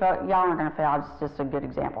 and y'all aren't going to fail. It's just a good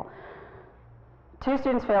example. Two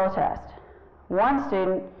students failed a test. One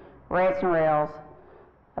student rants and rails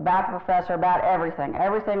about the professor, about everything.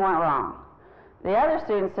 Everything went wrong. The other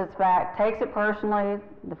student sits back, takes it personally.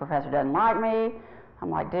 The professor doesn't like me. I'm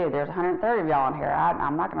like, dude, there's 130 of y'all in here.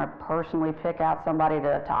 I'm not going to personally pick out somebody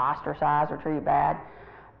to ostracize or treat bad.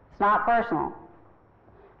 It's not personal.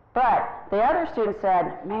 But the other student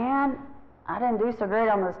said, man, I didn't do so great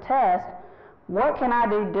on this test. What can I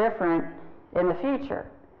do different in the future?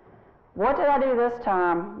 What did I do this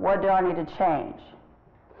time? What do I need to change?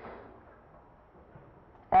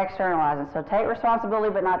 Externalizing. So take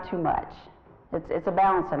responsibility, but not too much. It's a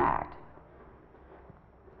balancing act.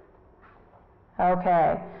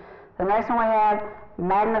 Okay. The next one we have,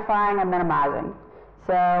 magnifying and minimizing.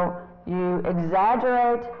 So you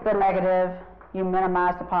exaggerate the negative, you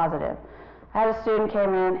minimize the positive. I had a student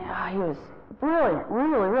came in, he was brilliant,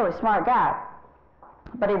 really smart guy,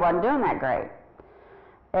 but he wasn't doing that great.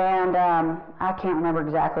 And I can't remember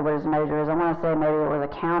exactly what his major is. I want to say maybe it was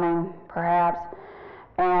accounting, perhaps.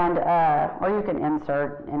 And or you can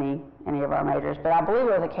insert any of our majors, but I believe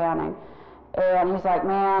it was accounting. And he's like,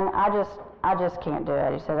 man, I just can't do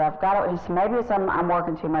it. He said, he said, maybe it's I'm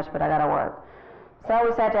working too much, but I got to work. So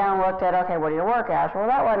we sat down and looked at, okay, what are your work hours? Well,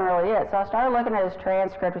 that wasn't really it. So I started looking at his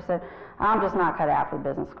transcript. He said, I'm just not cut out for the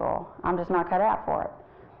business school. I'm just not cut out for it.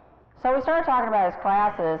 So we started talking about his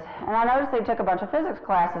classes, and I noticed he took a bunch of physics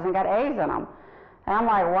classes and got A's in them. And I'm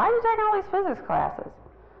like, why are you taking all these physics classes?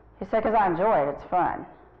 He said, because I enjoy it. It's fun.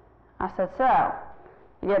 I said, so,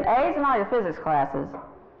 you're getting A's in all your physics classes.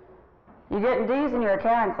 You're getting D's in your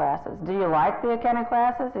accounting classes. Do you like the accounting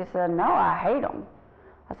classes? He said, no, I hate them.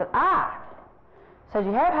 I said, So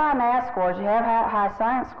you have high math scores, you have high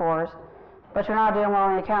science scores, but you're not doing well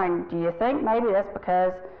in accounting. Do you think maybe that's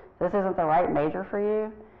because this isn't the right major for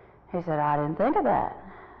you? He said, I didn't think of that.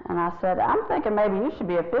 And I said, I'm thinking maybe you should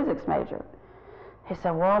be a physics major. He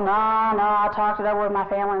said, well, no, I talked it over with my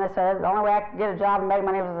family, and they said the only way I could get a job and make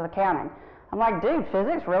money was accounting. I'm like, dude,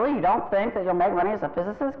 physics, really? You don't think that you'll make money as a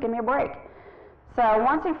physicist? Give me a break. So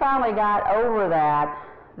once he finally got over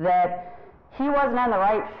that he wasn't in the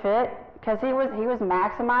right fit, because he was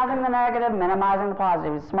maximizing the negative, minimizing the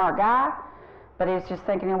positive. He was a smart guy, but he was just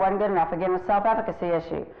thinking he wasn't good enough. Again, a self-efficacy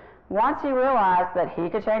issue. Once he realized that he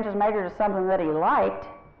could change his major to something that he liked,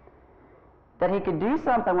 that he could do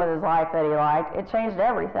something with his life that he liked, it changed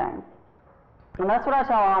everything. And that's what I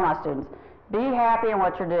tell all my students. Be happy in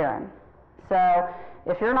what you're doing. So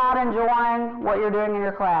if you're not enjoying what you're doing in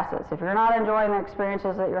your classes, if you're not enjoying the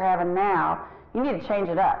experiences that you're having now, you need to change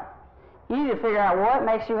it up. You need to figure out what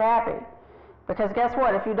makes you happy. Because guess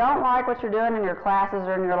what? If you don't like what you're doing in your classes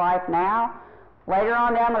or in your life now, later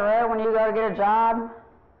on down the road when you go to get a job,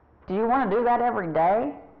 do you want to do that every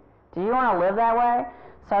day? Do you want to live that way?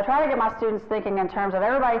 So I try to get my students thinking in terms of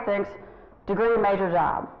everybody thinks degree, major,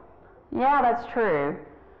 job. Yeah, that's true.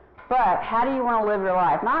 But how do you want to live your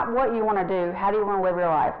life? Not what you want to do, how do you want to live your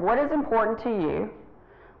life? What is important to you?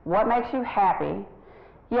 What makes you happy?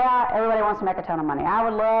 Yeah, everybody wants to make a ton of money. I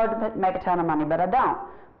would love to make a ton of money, but I don't.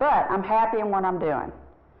 But I'm happy in what I'm doing.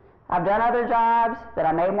 I've done other jobs that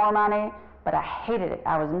I made more money, but I hated it.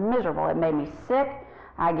 I was miserable. It made me sick.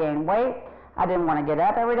 I gained weight. I didn't want to get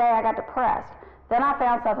up every day. I got depressed. Then I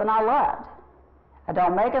found something I loved. I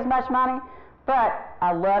don't make as much money, but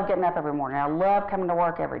I love getting up every morning. I love coming to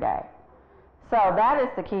work every day. So that is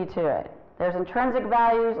the key to it. There's intrinsic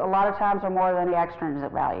values, a lot of times are more than the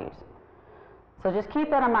extrinsic values. So just keep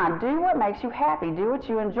that in mind. Do what makes you happy. Do what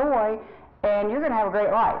you enjoy, and you're going to have a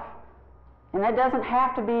great life. And it doesn't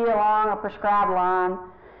have to be along a prescribed line.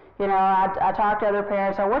 You know, I talked to other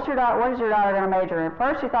parents, so what is your daughter going to major in?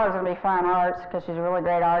 First she thought it was going to be fine arts because she's a really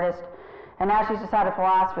great artist, and now she's decided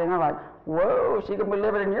philosophy, and they're like, whoa, she's going to be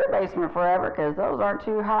living in your basement forever because those aren't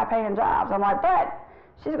too high-paying jobs. I'm like, but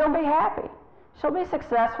she's going to be happy. She'll be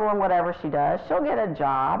successful in whatever she does. She'll get a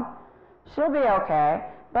job. She'll be okay,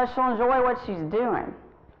 but she'll enjoy what she's doing.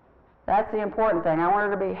 That's the important thing. I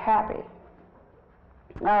want her to be happy.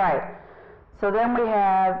 All right, so then we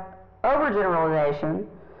have overgeneralization.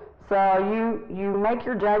 So you make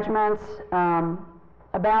your judgments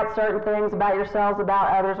about certain things, about yourselves,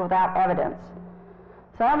 about others without evidence.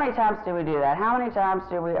 So how many times do we do that? How many times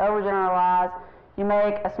do we overgeneralize? You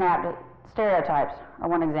make stereotypes are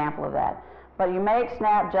one example of that. But you make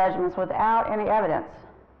snap judgments without any evidence.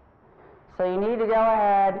 So you need to go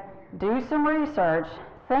ahead, do some research,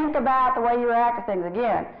 think about the way you react to things.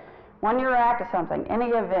 Again, when you react to something, any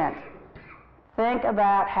event, think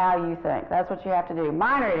about how you think. That's what you have to do.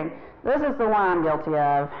 Mind reading, this is the one I'm guilty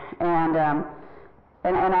of. And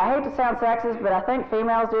I hate to sound sexist, but I think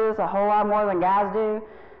females do this a whole lot more than guys do,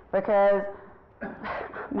 because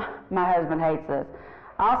my husband hates this.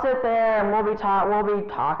 I'll sit there and we'll be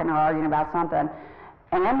talking or arguing about something,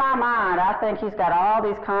 and in my mind I think he's got all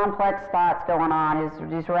these complex thoughts going on,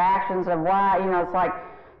 these reactions of why, you know, it's like,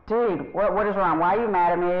 dude, what is wrong? Why are you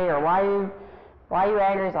mad at me? Or why are you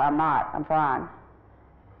angry? He's like, I'm not, I'm fine.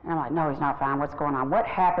 And I'm like, no, he's not fine. What's going on? What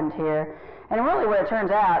happened here? And really what it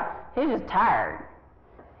turns out, he's just tired.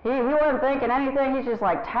 He wasn't thinking anything. He's just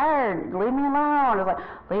like, tired. Leave me alone. It's like,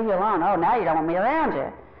 leave you alone. Oh, now you don't want me around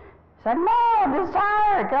you. He's like, no, I'm just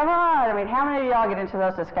tired. Come on. I mean, how many of y'all get into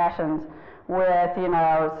those discussions with, you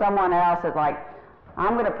know, someone else that's like,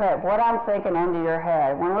 I'm going to put what I'm thinking into your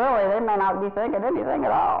head, when really they may not be thinking anything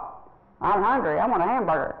at all. I'm hungry. I want a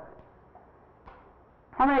hamburger.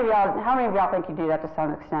 How many of y'all think you do that to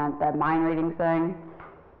some extent, that mind reading thing?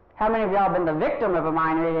 How many of y'all have been the victim of a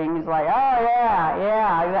mind reading? He's like, oh,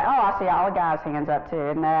 yeah. He's like, oh, I see all the guys' hands up, too.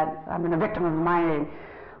 And that I've been a victim of a mind reading.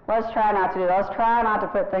 Let's try not to do that. Let's try not to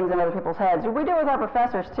put things in other people's heads. We do it with our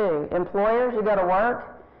professors, too. Employers, you go to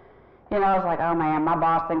work, you know, it's like, oh, man, my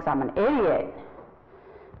boss thinks I'm an idiot.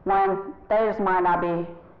 When they just might not be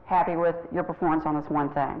happy with your performance on this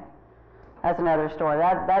one thing. That's another story.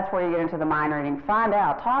 That's where you get into the mind reading. Find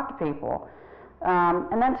out. Talk to people.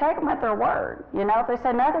 And then take them at their word. You know, if they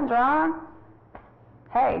say nothing's wrong,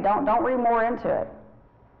 hey, don't read more into it.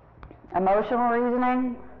 Emotional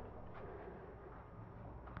reasoning.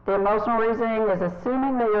 The emotional reasoning is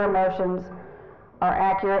assuming that your emotions are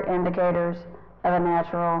accurate indicators of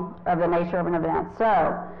the nature of an event.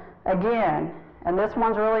 So, again, and this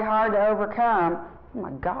one's really hard to overcome. Oh my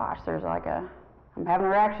gosh, there's like I'm having a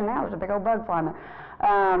reaction now. There's a big old bug flying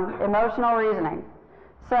there. Emotional reasoning.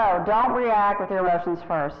 So don't react with your emotions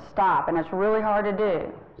first. Stop, and it's really hard to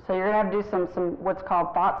do. So you're going to have to do some what's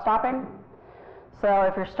called thought stopping. So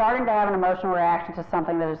if you're starting to have an emotional reaction to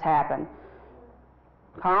something that has happened,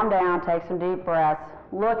 calm down, take some deep breaths,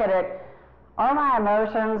 look at it. Are my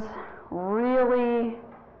emotions really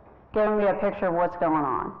giving me a picture of what's going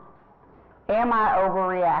on? Am I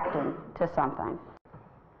overreacting to something?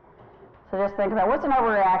 So just think about, what's an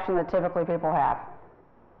overreaction that typically people have?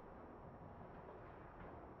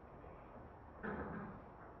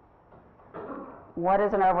 What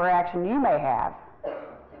is an overreaction you may have?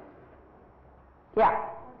 Yeah?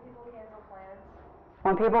 When people cancel plans.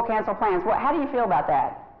 When people cancel plans. How do you feel about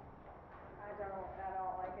that? I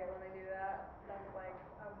don't like it when they do that. That's like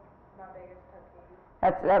my biggest pet peeve.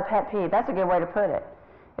 That's a pet peeve. That's a good way to put it.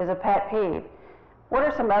 is a pet peeve. What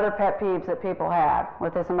are some other pet peeves that people have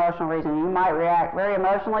with this emotional reasoning you might react very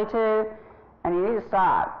emotionally to, and you need to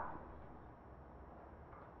stop?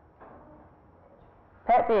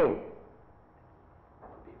 Pet peeve.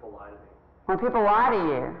 People lie to me. When people lie to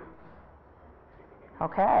you.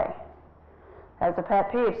 Okay. That's a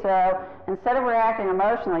pet peeve. So instead of reacting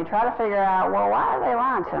emotionally, try to figure out, well, why are they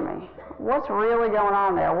lying to me? What's really going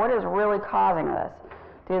on there? What is really causing this?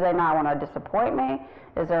 Do they not want to disappoint me?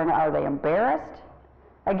 Are they embarrassed?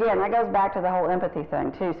 Again, that goes back to the whole empathy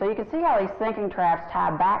thing too. So you can see how these thinking traps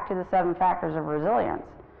tie back to the 7 factors of resilience.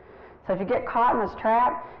 So if you get caught in this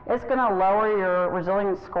trap, it's going to lower your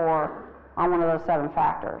resilience score on one of those 7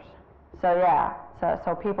 factors. So yeah,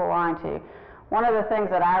 so people lying to you. One of the things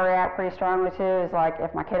that I react pretty strongly to is like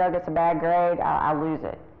if my kiddo gets a bad grade, I lose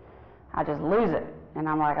it. I just lose it. And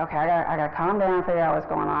I'm like, okay, I got to calm down and figure out what's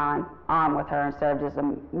going on with her instead of just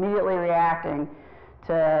immediately reacting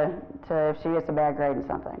to if she gets a bad grade in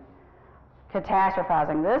something.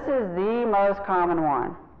 Catastrophizing. This is the most common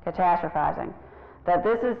one, catastrophizing. That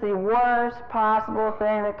this is the worst possible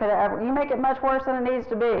thing that could ever, you make it much worse than it needs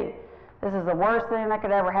to be. This is the worst thing that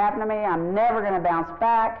could ever happen to me. I'm never going to bounce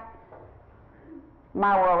back.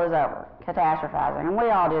 My world is over. Catastrophizing. And we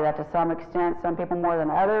all do that to some extent, some people more than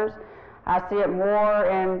others. I see it more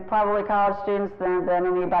in probably college students than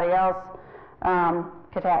anybody else.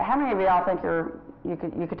 How many of y'all think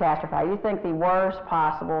you catastrophize? You think the worst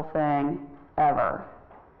possible thing ever?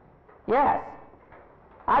 Yes.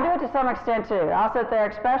 I do it to some extent too. I'll sit there,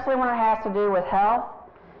 especially when it has to do with health.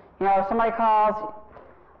 You know, if somebody calls,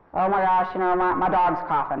 oh my gosh, you know, my dog's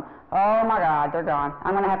coughing. Oh my God, they're gone.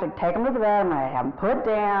 I'm going to have to take them to the bed. I'm going to have them put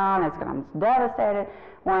down. I'm devastated.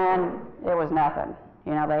 When it was nothing.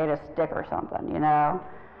 You know, they ate a stick or something, you know.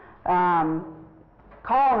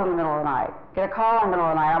 Calls in the middle of the night. Get a call in the middle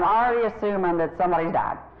of the night. I'm already assuming that somebody's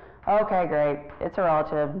died. Okay, great. It's a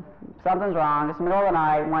relative. Something's wrong. It's the middle of the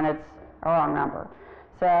night when it's a wrong number.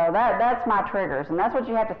 So that's my triggers, and that's what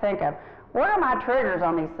you have to think of. What are my triggers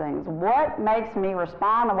on these things? What makes me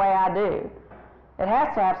respond the way I do? It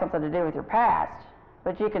has to have something to do with your past,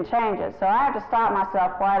 but you can change it. So I have to stop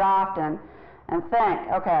myself quite often and think,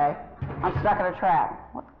 okay, I'm stuck in a trap.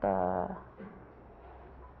 What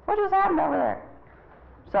just happened over there?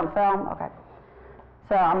 Something fell? Okay.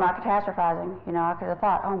 So I'm not catastrophizing. You know, I could have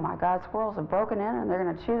thought, oh my God, squirrels have broken in and they're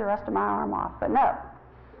going to chew the rest of my arm off. But no,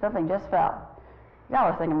 something just fell. Y'all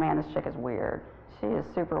are thinking, man, this chick is weird. She is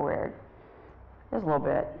super weird. Just a little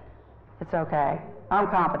bit. It's okay. I'm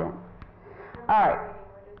confident. All right.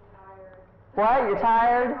 What? You're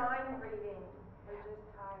tired? Mind reading. We're just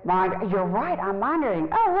tired. You're right. I'm mind reading.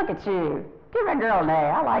 Oh, look at you. Give that girl an A.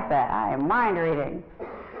 I like that. I am mind reading.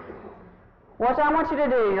 What I want you to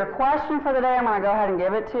do, your question for the day, I'm going to go ahead and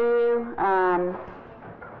give it to you,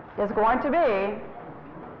 is going to be,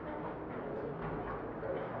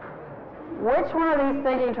 which one of these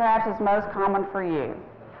thinking traps is most common for you?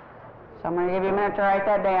 So I'm going to give you a minute to write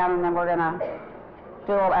that down, and then we're going to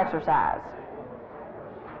do a little exercise.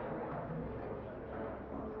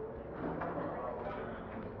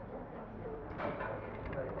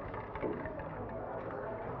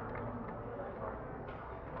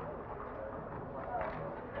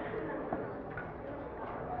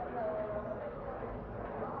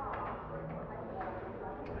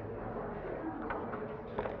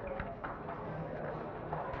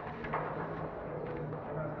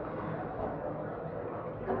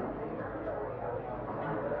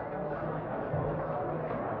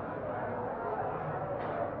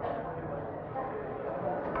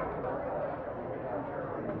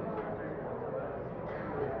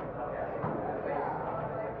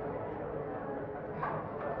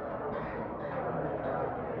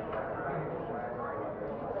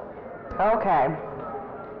 Okay.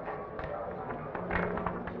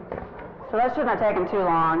 So that shouldn't have taken too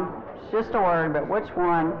long. It's just a word, but which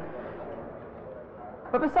one?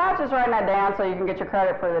 But besides just writing that down so you can get your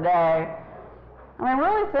credit for the day, I mean,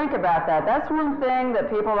 really think about that. That's one thing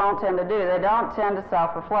that people don't tend to do. They don't tend to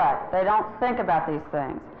self-reflect. They don't think about these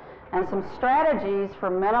things. And some strategies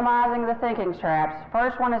for minimizing the thinking traps.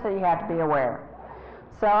 First one is that you have to be aware.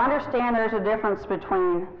 So understand there's a difference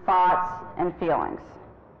between thoughts and feelings.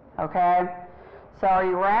 Okay? So are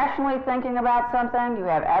you rationally thinking about something? Do you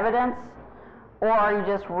have evidence? Or are you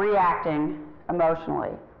just reacting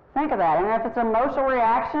emotionally? Think of that. And if it's an emotional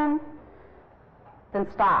reaction, then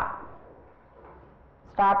stop.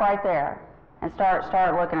 Stop right there and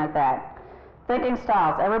start looking at that. Thinking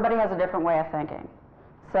styles. Everybody has a different way of thinking.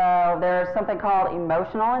 So there's something called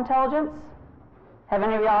emotional intelligence. Have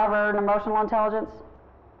any of y'all ever heard of emotional intelligence?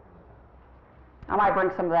 I might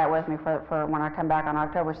bring some of that with me for when I come back on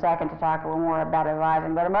October 2nd to talk a little more about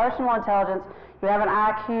advising. But emotional intelligence, you have an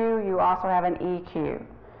IQ, you also have an EQ.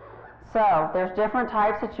 So there's different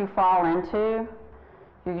types that you fall into.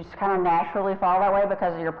 You just kind of naturally fall that way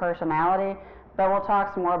because of your personality. But we'll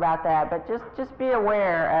talk some more about that. But just be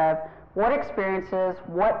aware of what experiences,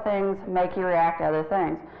 what things make you react to other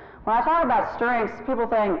things. When I talk about strengths, people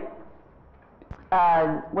think,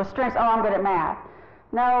 with strengths, oh, I'm good at math.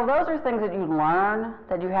 No, those are things that you learn,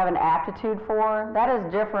 that you have an aptitude for. That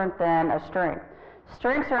is different than a strength.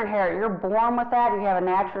 Strengths are inherent. You're born with that. You have a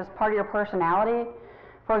natural, it's part of your personality.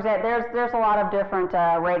 For example, there's a lot of different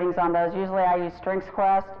ratings on those. Usually I use Strengths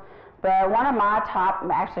Quest, but one of my top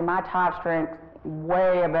strengths,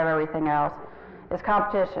 way above everything else, is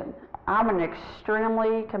competition. I'm an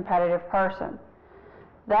extremely competitive person.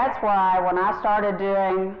 That's why when I started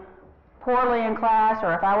doing poorly in class,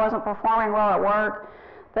 or if I wasn't performing well at work,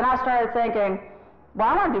 then I started thinking, well,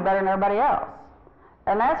 I want to do better than everybody else.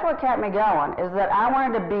 And that's what kept me going, is that I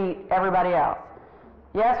wanted to beat everybody else.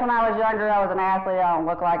 Yes, when I was younger, I was an athlete. I don't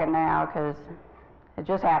look like it now because it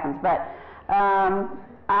just happens. But I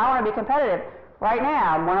want to be competitive. Right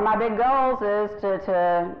now, one of my big goals is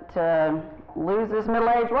to lose this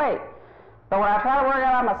middle-aged weight. But when I try to work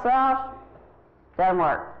out on myself, it doesn't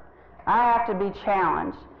work. I have to be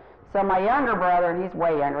challenged. So my younger brother, and he's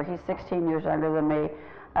way younger, he's 16 years younger than me,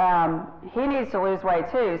 he needs to lose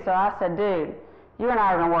weight too. So I said, dude, you and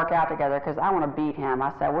I are going to work out together because I want to beat him.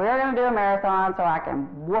 I said, we're going to do a marathon so I can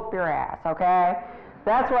whoop your ass, okay?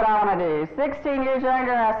 That's what I want to do. 16 years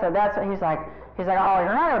younger, I said, that's what, he's like, oh,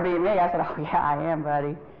 you're not going to beat me. I said, oh, yeah, I am,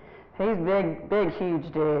 buddy. He's big,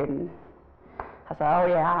 huge dude. And I said, oh,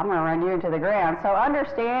 yeah, I'm going to run you into the ground. So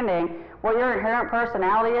understanding what your inherent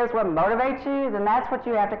personality is, what motivates you, then that's what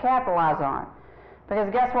you have to capitalize on.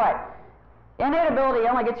 Because guess what? Innate ability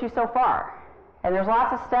only gets you so far. And there's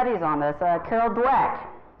lots of studies on this. Carol Dweck,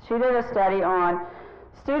 she did a study on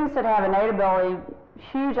students that have innate ability,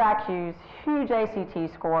 huge IQs, huge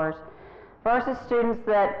ACT scores, versus students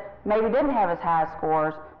that maybe didn't have as high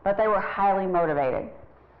scores, but they were highly motivated.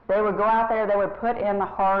 They would go out there, they would put in the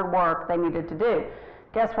hard work they needed to do.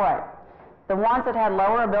 Guess what? The ones that had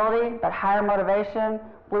lower ability but higher motivation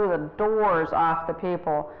blew the doors off the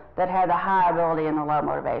people that had the high ability and the low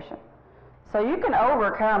motivation. So you can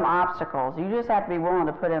overcome obstacles. You just have to be willing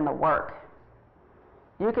to put in the work.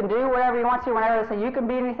 You can do whatever you want to. Whenever they say you can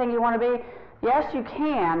be anything you want to be, yes, you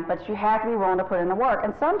can, but you have to be willing to put in the work.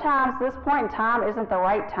 And sometimes this point in time isn't the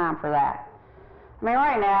right time for that. I mean,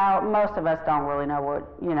 right now, most of us don't really know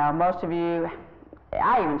what, most of you,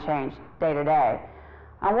 I even change day to day.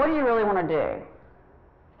 What do you really want to do?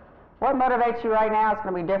 What motivates you right now is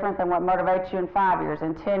going to be different than what motivates you in 5 years,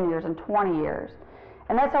 in 10 years, in 20 years.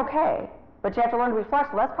 And that's okay. But you have to learn to be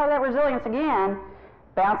flexible. That's part of that resilience again,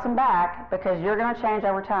 bouncing back, because you're going to change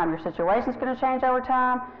over time. Your situation's going to change over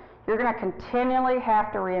time. You're going to continually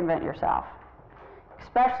have to reinvent yourself,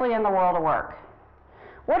 especially in the world of work.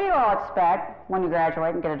 What do you all expect when you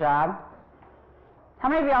graduate and get a job? How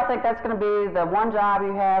many of y'all think that's going to be the one job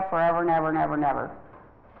you have forever, never, never, never?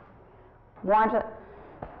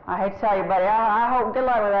 I hate to tell you, buddy, I hope, good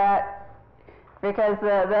luck with that, because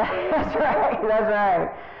that's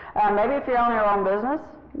right. Maybe if you own your own business,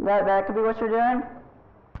 that could be what you're doing.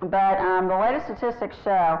 But the latest statistics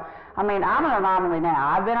show, I mean, I'm an anomaly now.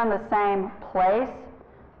 I've been in the same place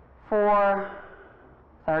for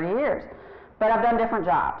 30 years, but I've done different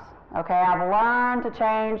jobs, okay? I've learned to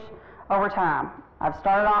change over time. I've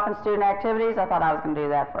started off in student activities. I thought I was going to do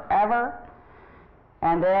that forever.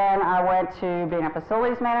 And then I went to being a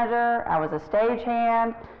facilities manager. I was a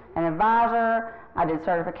stagehand, an advisor. I did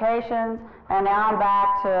certifications, and now I'm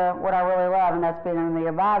back to what I really love, and that's being in the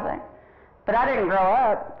advising. But I didn't grow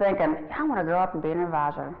up thinking, I want to grow up and be an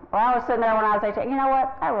advisor. Or I was sitting there when I was 18, you know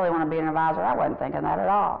what, I really want to be an advisor. I wasn't thinking that at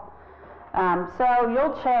all. So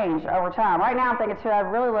you'll change over time. Right now I'm thinking, too,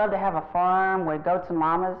 I'd really love to have a farm with goats and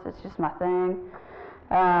llamas. It's just my thing.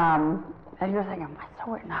 And you're thinking, what's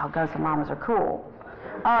so weird? No, goats and llamas are cool.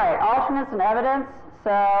 All right, alternates and evidence.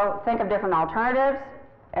 So think of different alternatives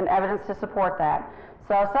and evidence to support that.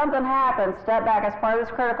 So if something happens, step back as part of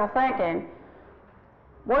this critical thinking.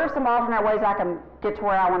 What are some alternate ways I can get to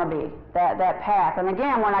where I want to be, that path? And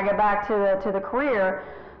again, when I get back to the career,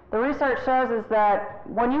 the research shows is that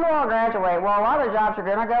when you all graduate, well, a lot of the jobs you're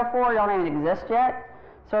going to go for don't even exist yet.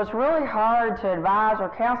 So it's really hard to advise or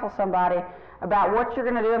counsel somebody about what you're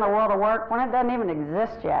going to do in the world of work when it doesn't even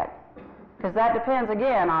exist yet. Because that depends,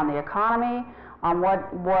 again, on the economy, on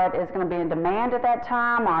what is going to be in demand at that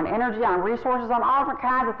time, on energy, on resources, on all different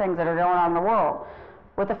kinds of things that are going on in the world.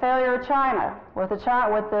 with the failure of China, with the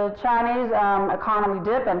Chinese economy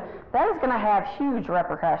dipping, that is going to have huge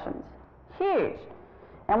repercussions. Huge.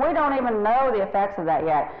 And we don't even know the effects of that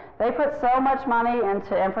yet. They put so much money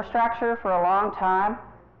into infrastructure for a long time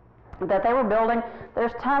that they were building,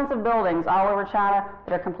 there's tons of buildings all over China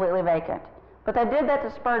that are completely vacant. But they did that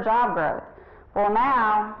to spur job growth. Well,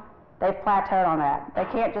 now they've plateaued on that. They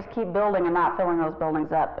can't just keep building and not filling those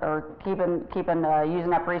buildings up, or keeping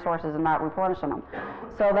using up resources and not replenishing them.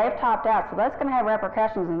 So they've topped out. So that's going to have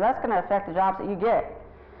repercussions, and that's going to affect the jobs that you get.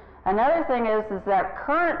 Another thing is that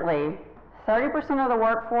currently 30% of the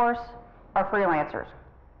workforce are freelancers,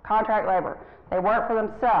 contract labor. They work for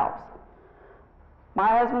themselves. My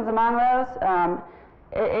husband's among those.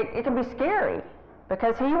 It can be scary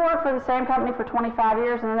because he worked for the same company for 25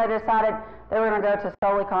 years, and then they decided they were going to go to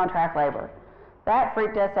solely contract labor. That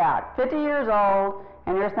freaked us out. 50 years old,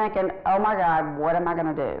 and you're thinking, oh my God, what am I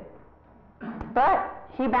going to do? But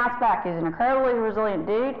he bounced back. He's an incredibly resilient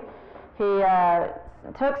dude. He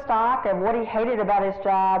took stock of what he hated about his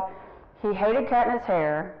job. He hated cutting his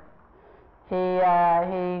hair. He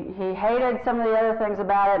hated some of the other things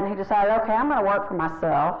about it, and he decided, okay, I'm going to work for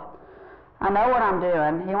myself. I know what I'm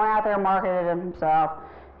doing. He went out there and marketed it himself.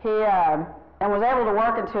 And was able to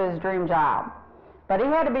work into his dream job. But he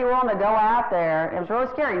had to be willing to go out there. It was really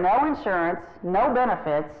scary. No insurance, no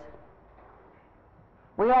benefits.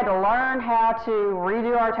 We had to learn how to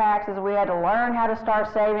redo our taxes. We had to learn how to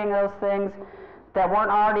start saving those things that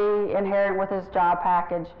weren't already inherent with his job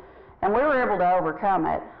package. And we were able to overcome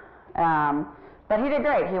it. But he did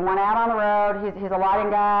great. He went out on the road. He's a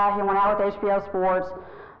lighting guy. He went out with HBO Sports.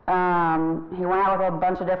 He went out with a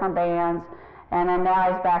bunch of different bands. And then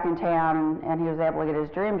now he's back in town, and he was able to get his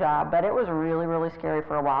dream job. But it was really, really scary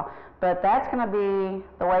for a while. But that's going to be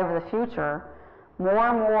the wave of the future. More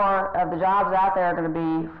and more of the jobs out there are going to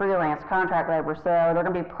be freelance, contract labor. So they're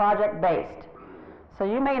going to be project-based. So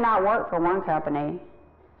you may not work for one company.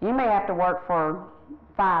 You may have to work for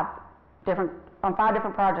five different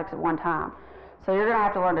projects at one time. So you're going to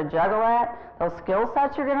have to learn to juggle that. Those skill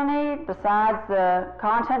sets you're going to need, besides the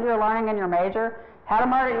content you're learning in your major, how to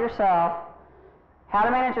market yourself, how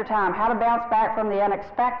to manage your time, how to bounce back from the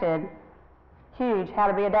unexpected, huge, how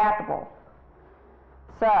to be adaptable.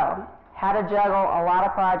 So, how to juggle a lot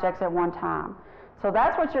of projects at one time. So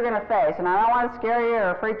that's what you're going to face, and I don't want to scare you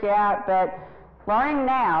or freak you out, but learning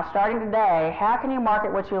now, starting today, how can you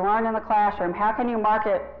market what you learned in the classroom? How can you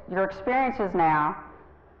market your experiences now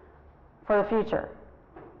for the future?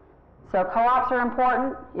 So co-ops are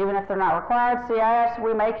important, even if they're not required. CIS,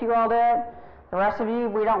 we make you all do it. The rest of you,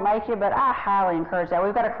 we don't make you, but I highly encourage that.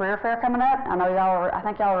 We've got a career fair coming up. I know I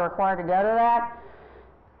think y'all are required to go to that.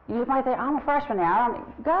 You might think, I'm a freshman now.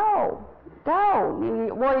 Go.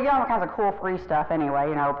 Well, you get all kinds of cool free stuff anyway,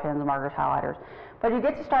 you know, pens, markers, highlighters. But you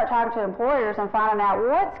get to start talking to employers and finding out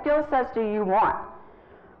what skill sets do you want.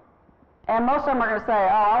 And most of them are going to say,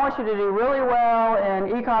 oh, I want you to do really well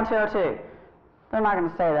in Econ 202. They're not going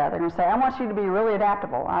to say that. They're going to say, I want you to be really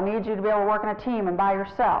adaptable. I need you to be able to work in a team and by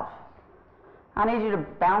yourself. I need you to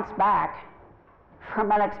bounce back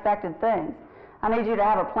from unexpected things. I need you to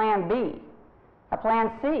have a plan B, a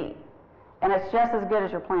plan C, and it's just as good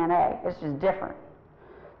as your plan A. It's just different.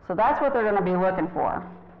 So that's what they're going to be looking for.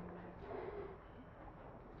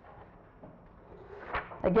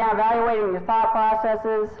 Again, evaluating your thought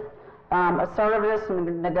processes, assertiveness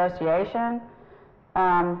and negotiation,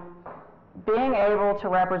 being able to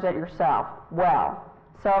represent yourself well.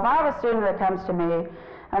 So if I have a student that comes to me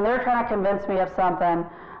and they're trying to convince me of something,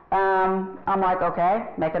 I'm like, okay,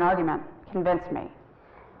 make an argument, convince me.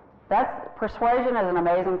 Persuasion is an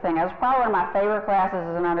amazing thing. That's probably one of my favorite classes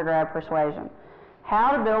as an undergrad, persuasion.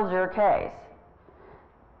 How to build your case.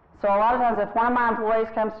 So a lot of times if one of my employees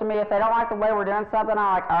comes to me, if they don't like the way we're doing something,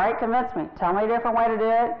 I'm like, all right, convince me. Tell me a different way to do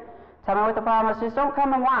it. Tell me what the problem is. Just don't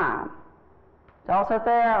come and whine. Don't sit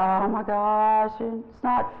there, oh my gosh, it's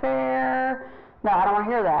not fair. No, I don't want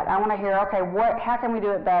to hear that. I want to hear, okay, how can we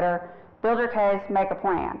do it better? Build your case, make a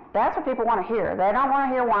plan. That's what people want to hear. They don't want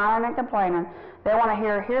to hear whining and complaining. They want to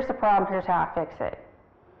hear, here's the problem, here's how I fix it.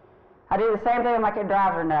 I do the same thing when my kid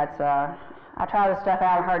drives her nuts. I try this stuff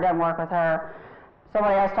out and her, it doesn't work with her.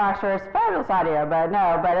 Somebody else talks to her, it's a fabulous idea, but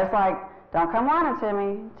it's like, don't come whining to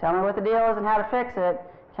me. Tell me what the deal is and how to fix it.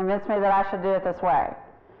 Convince me that I should do it this way.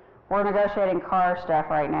 We're negotiating car stuff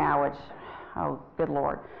right now, which, oh, good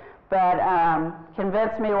Lord. But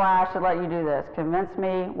convince me why I should let you do this. Convince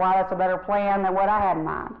me why that's a better plan than what I had in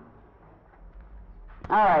mind.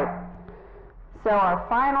 All right. So our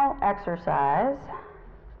final exercise,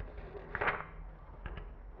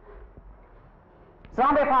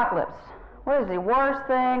 zombie apocalypse. What is the worst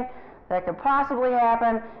thing that could possibly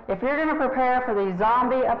happen. If you're going to prepare for the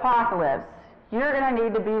zombie apocalypse, you're going to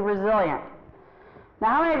need to be resilient. Now,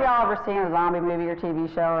 how many of y'all ever seen a zombie movie or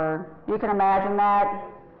TV show, or you can imagine that?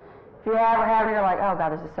 If you ever have, you're like, oh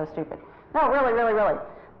God, this is so stupid. No, really, really, really.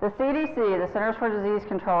 The CDC, the Centers for Disease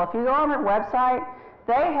Control, if you go on their website,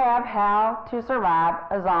 they have how to survive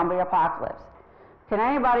a zombie apocalypse. Can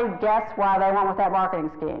anybody guess why they went with that marketing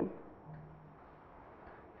scheme?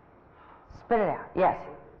 Spit it out. Yes.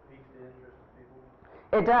 Piques the interest of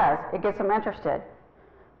people. It does. It gets them interested.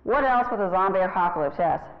 What else with a zombie apocalypse?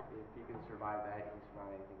 Yes. If you can survive that, you can survive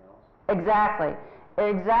anything else. Exactly.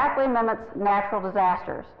 It exactly mimics natural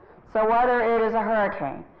disasters. So whether it is a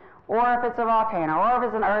hurricane, or if it's a volcano, or if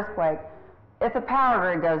it's an earthquake, if the power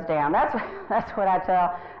grid goes down, that's what I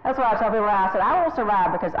tell people now. I said, I will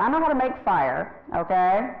survive because I know how to make fire,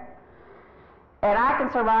 okay? And I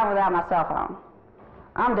can survive without my cell phone.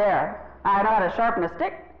 I'm there. I know how to sharpen a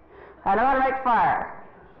stick. I know how to make fire.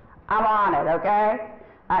 I'm on it, okay?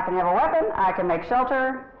 I can have a weapon. I can make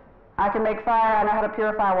shelter. I can make fire. I know how to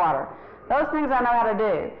purify water. Those things I know how to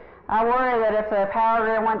do. I worry that if the power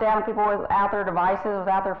grid went down and people without their devices,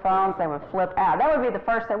 without their phones, they would flip out. That would be the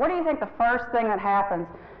first thing. What do you think the first thing that happens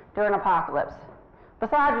during an apocalypse?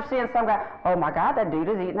 Besides you're seeing some guy, oh my God, that dude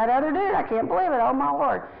is eating that other dude. I can't believe it. Oh my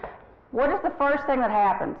Lord. What is the first thing that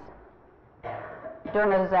happens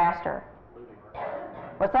during a disaster? Looting.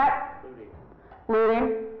 What's that? Looting.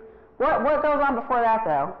 Looting. What goes on before that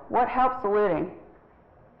though? What helps the looting?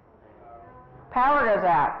 Power goes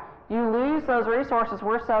out. You lose those resources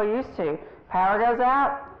we're so used to. Power goes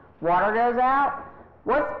out, water goes out.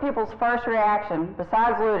 What's people's first reaction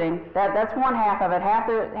besides looting? That's one half of it. Half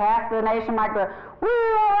the nation might go, woo,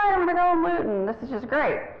 all right, I'm going to go and looting. This is just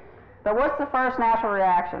great. But what's the first natural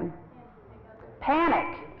reaction?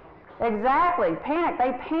 Panic. Exactly. Panic.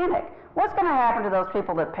 They panic. What's going to happen to those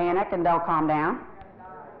people that panic and don't calm down?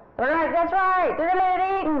 That's right. They're going to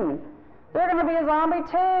get eaten. They're going to be a zombie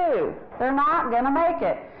too. They're not going to make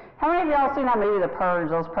it. How many of y'all seen that movie, The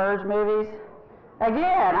Purge, those Purge movies?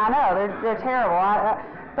 Again, I know, they're terrible.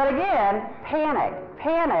 But again,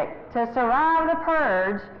 panic. To survive the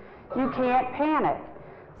purge, you can't panic.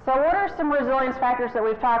 So what are some resilience factors that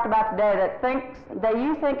we've talked about today that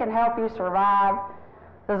you think can help you survive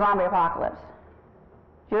the zombie apocalypse?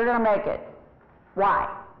 You're going to make it. Why?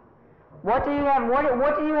 What do you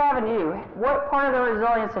have in you? What part of the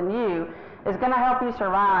resilience in you is going to help you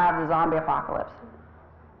survive the zombie apocalypse?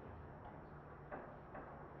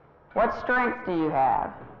 What strength do you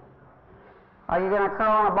have? Are you going to curl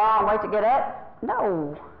on a ball and wait to get it?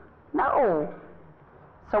 No.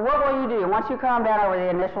 So what will you do once you calm down over the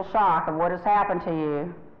initial shock of what has happened to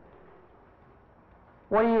you?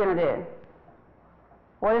 What are you going to do?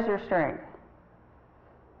 What is your strength?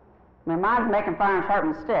 I mean, mine's making fire and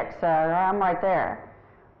sharpening sticks, so I'm right there.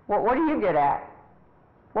 What are you good at?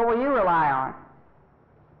 What will you rely on?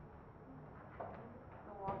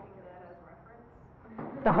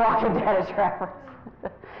 The Walking Dead is reference.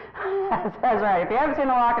 That's right. If you haven't seen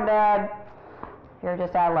The Walking Dead, you're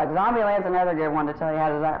just out of luck. Zombieland's another good one to tell you how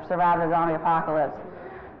to survive the zombie apocalypse.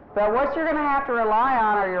 But what you're going to have to rely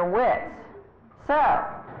on are your wits. So,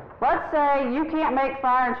 let's say you can't make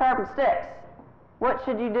fire and sharpen sticks. What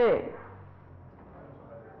should you do?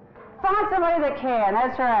 Find somebody that can.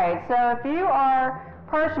 That's right. So if you are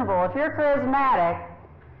personable, if you're charismatic,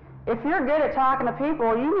 if you're good at talking to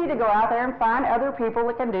people, you need to go out there and find other people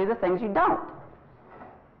that can do the things you don't.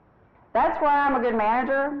 That's why I'm a good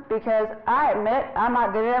manager, because I admit I'm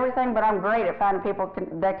not good at everything, but I'm great at finding people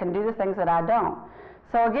that can do the things that I don't.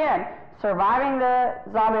 So again, surviving the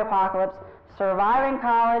zombie apocalypse, surviving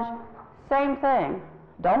college, same thing.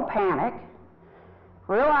 Don't panic.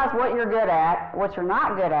 Realize what you're good at, what you're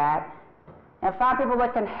not good at, and find people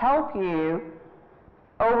that can help you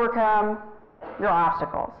overcome your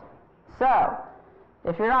obstacles. So,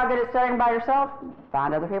 if you're not good at studying by yourself,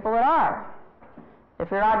 find other people that are.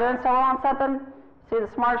 If you're not doing so well on something, see the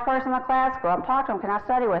smartest person in the class, go up and talk to them. Can I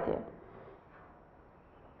study with you?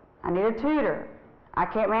 I need a tutor. I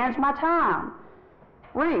can't manage my time.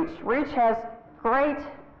 Reach has great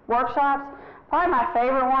workshops. Probably my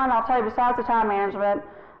favorite one, I'll tell you, besides the time management,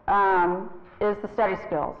 is the study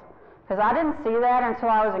skills. Because I didn't see that until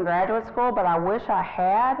I was in graduate school, but I wish I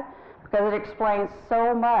had, because it explains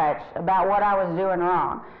so much about what I was doing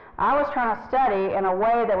wrong. I was trying to study in a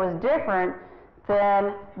way that was different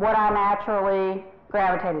than what I naturally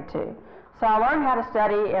gravitated to. So I learned how to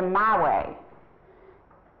study in my way.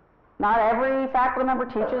 Not every faculty member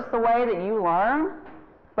teaches the way that you learn,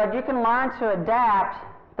 but you can learn to adapt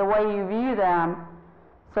the way you view them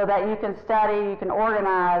so that you can study, you can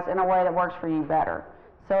organize in a way that works for you better.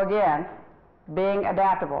 So again, being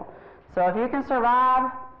adaptable. So if you can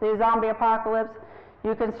survive the zombie apocalypse,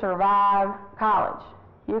 you can survive college.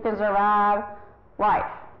 You can survive life.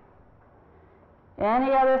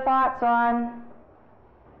 Any other thoughts on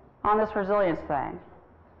this resilience thing?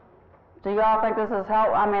 Do y'all think this is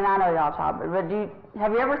helpful? I mean, I know y'all talk, but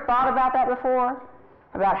have you ever thought about that before?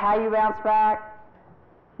 About how you bounce back?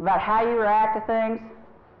 About how you react to things?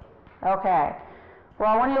 Okay.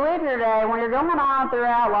 Well, when you leave your day, when you're going on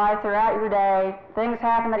throughout life, throughout your day, things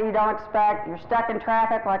happen that you don't expect, you're stuck in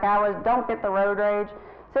traffic like I was, don't get the road rage.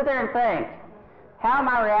 Sit there and think, how am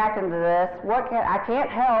I reacting to this? I can't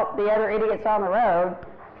help the other idiots on the road,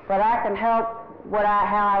 but I can help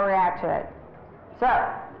how I react to it. So,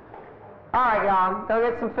 all right, y'all, go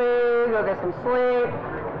get some food, go get some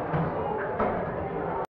sleep.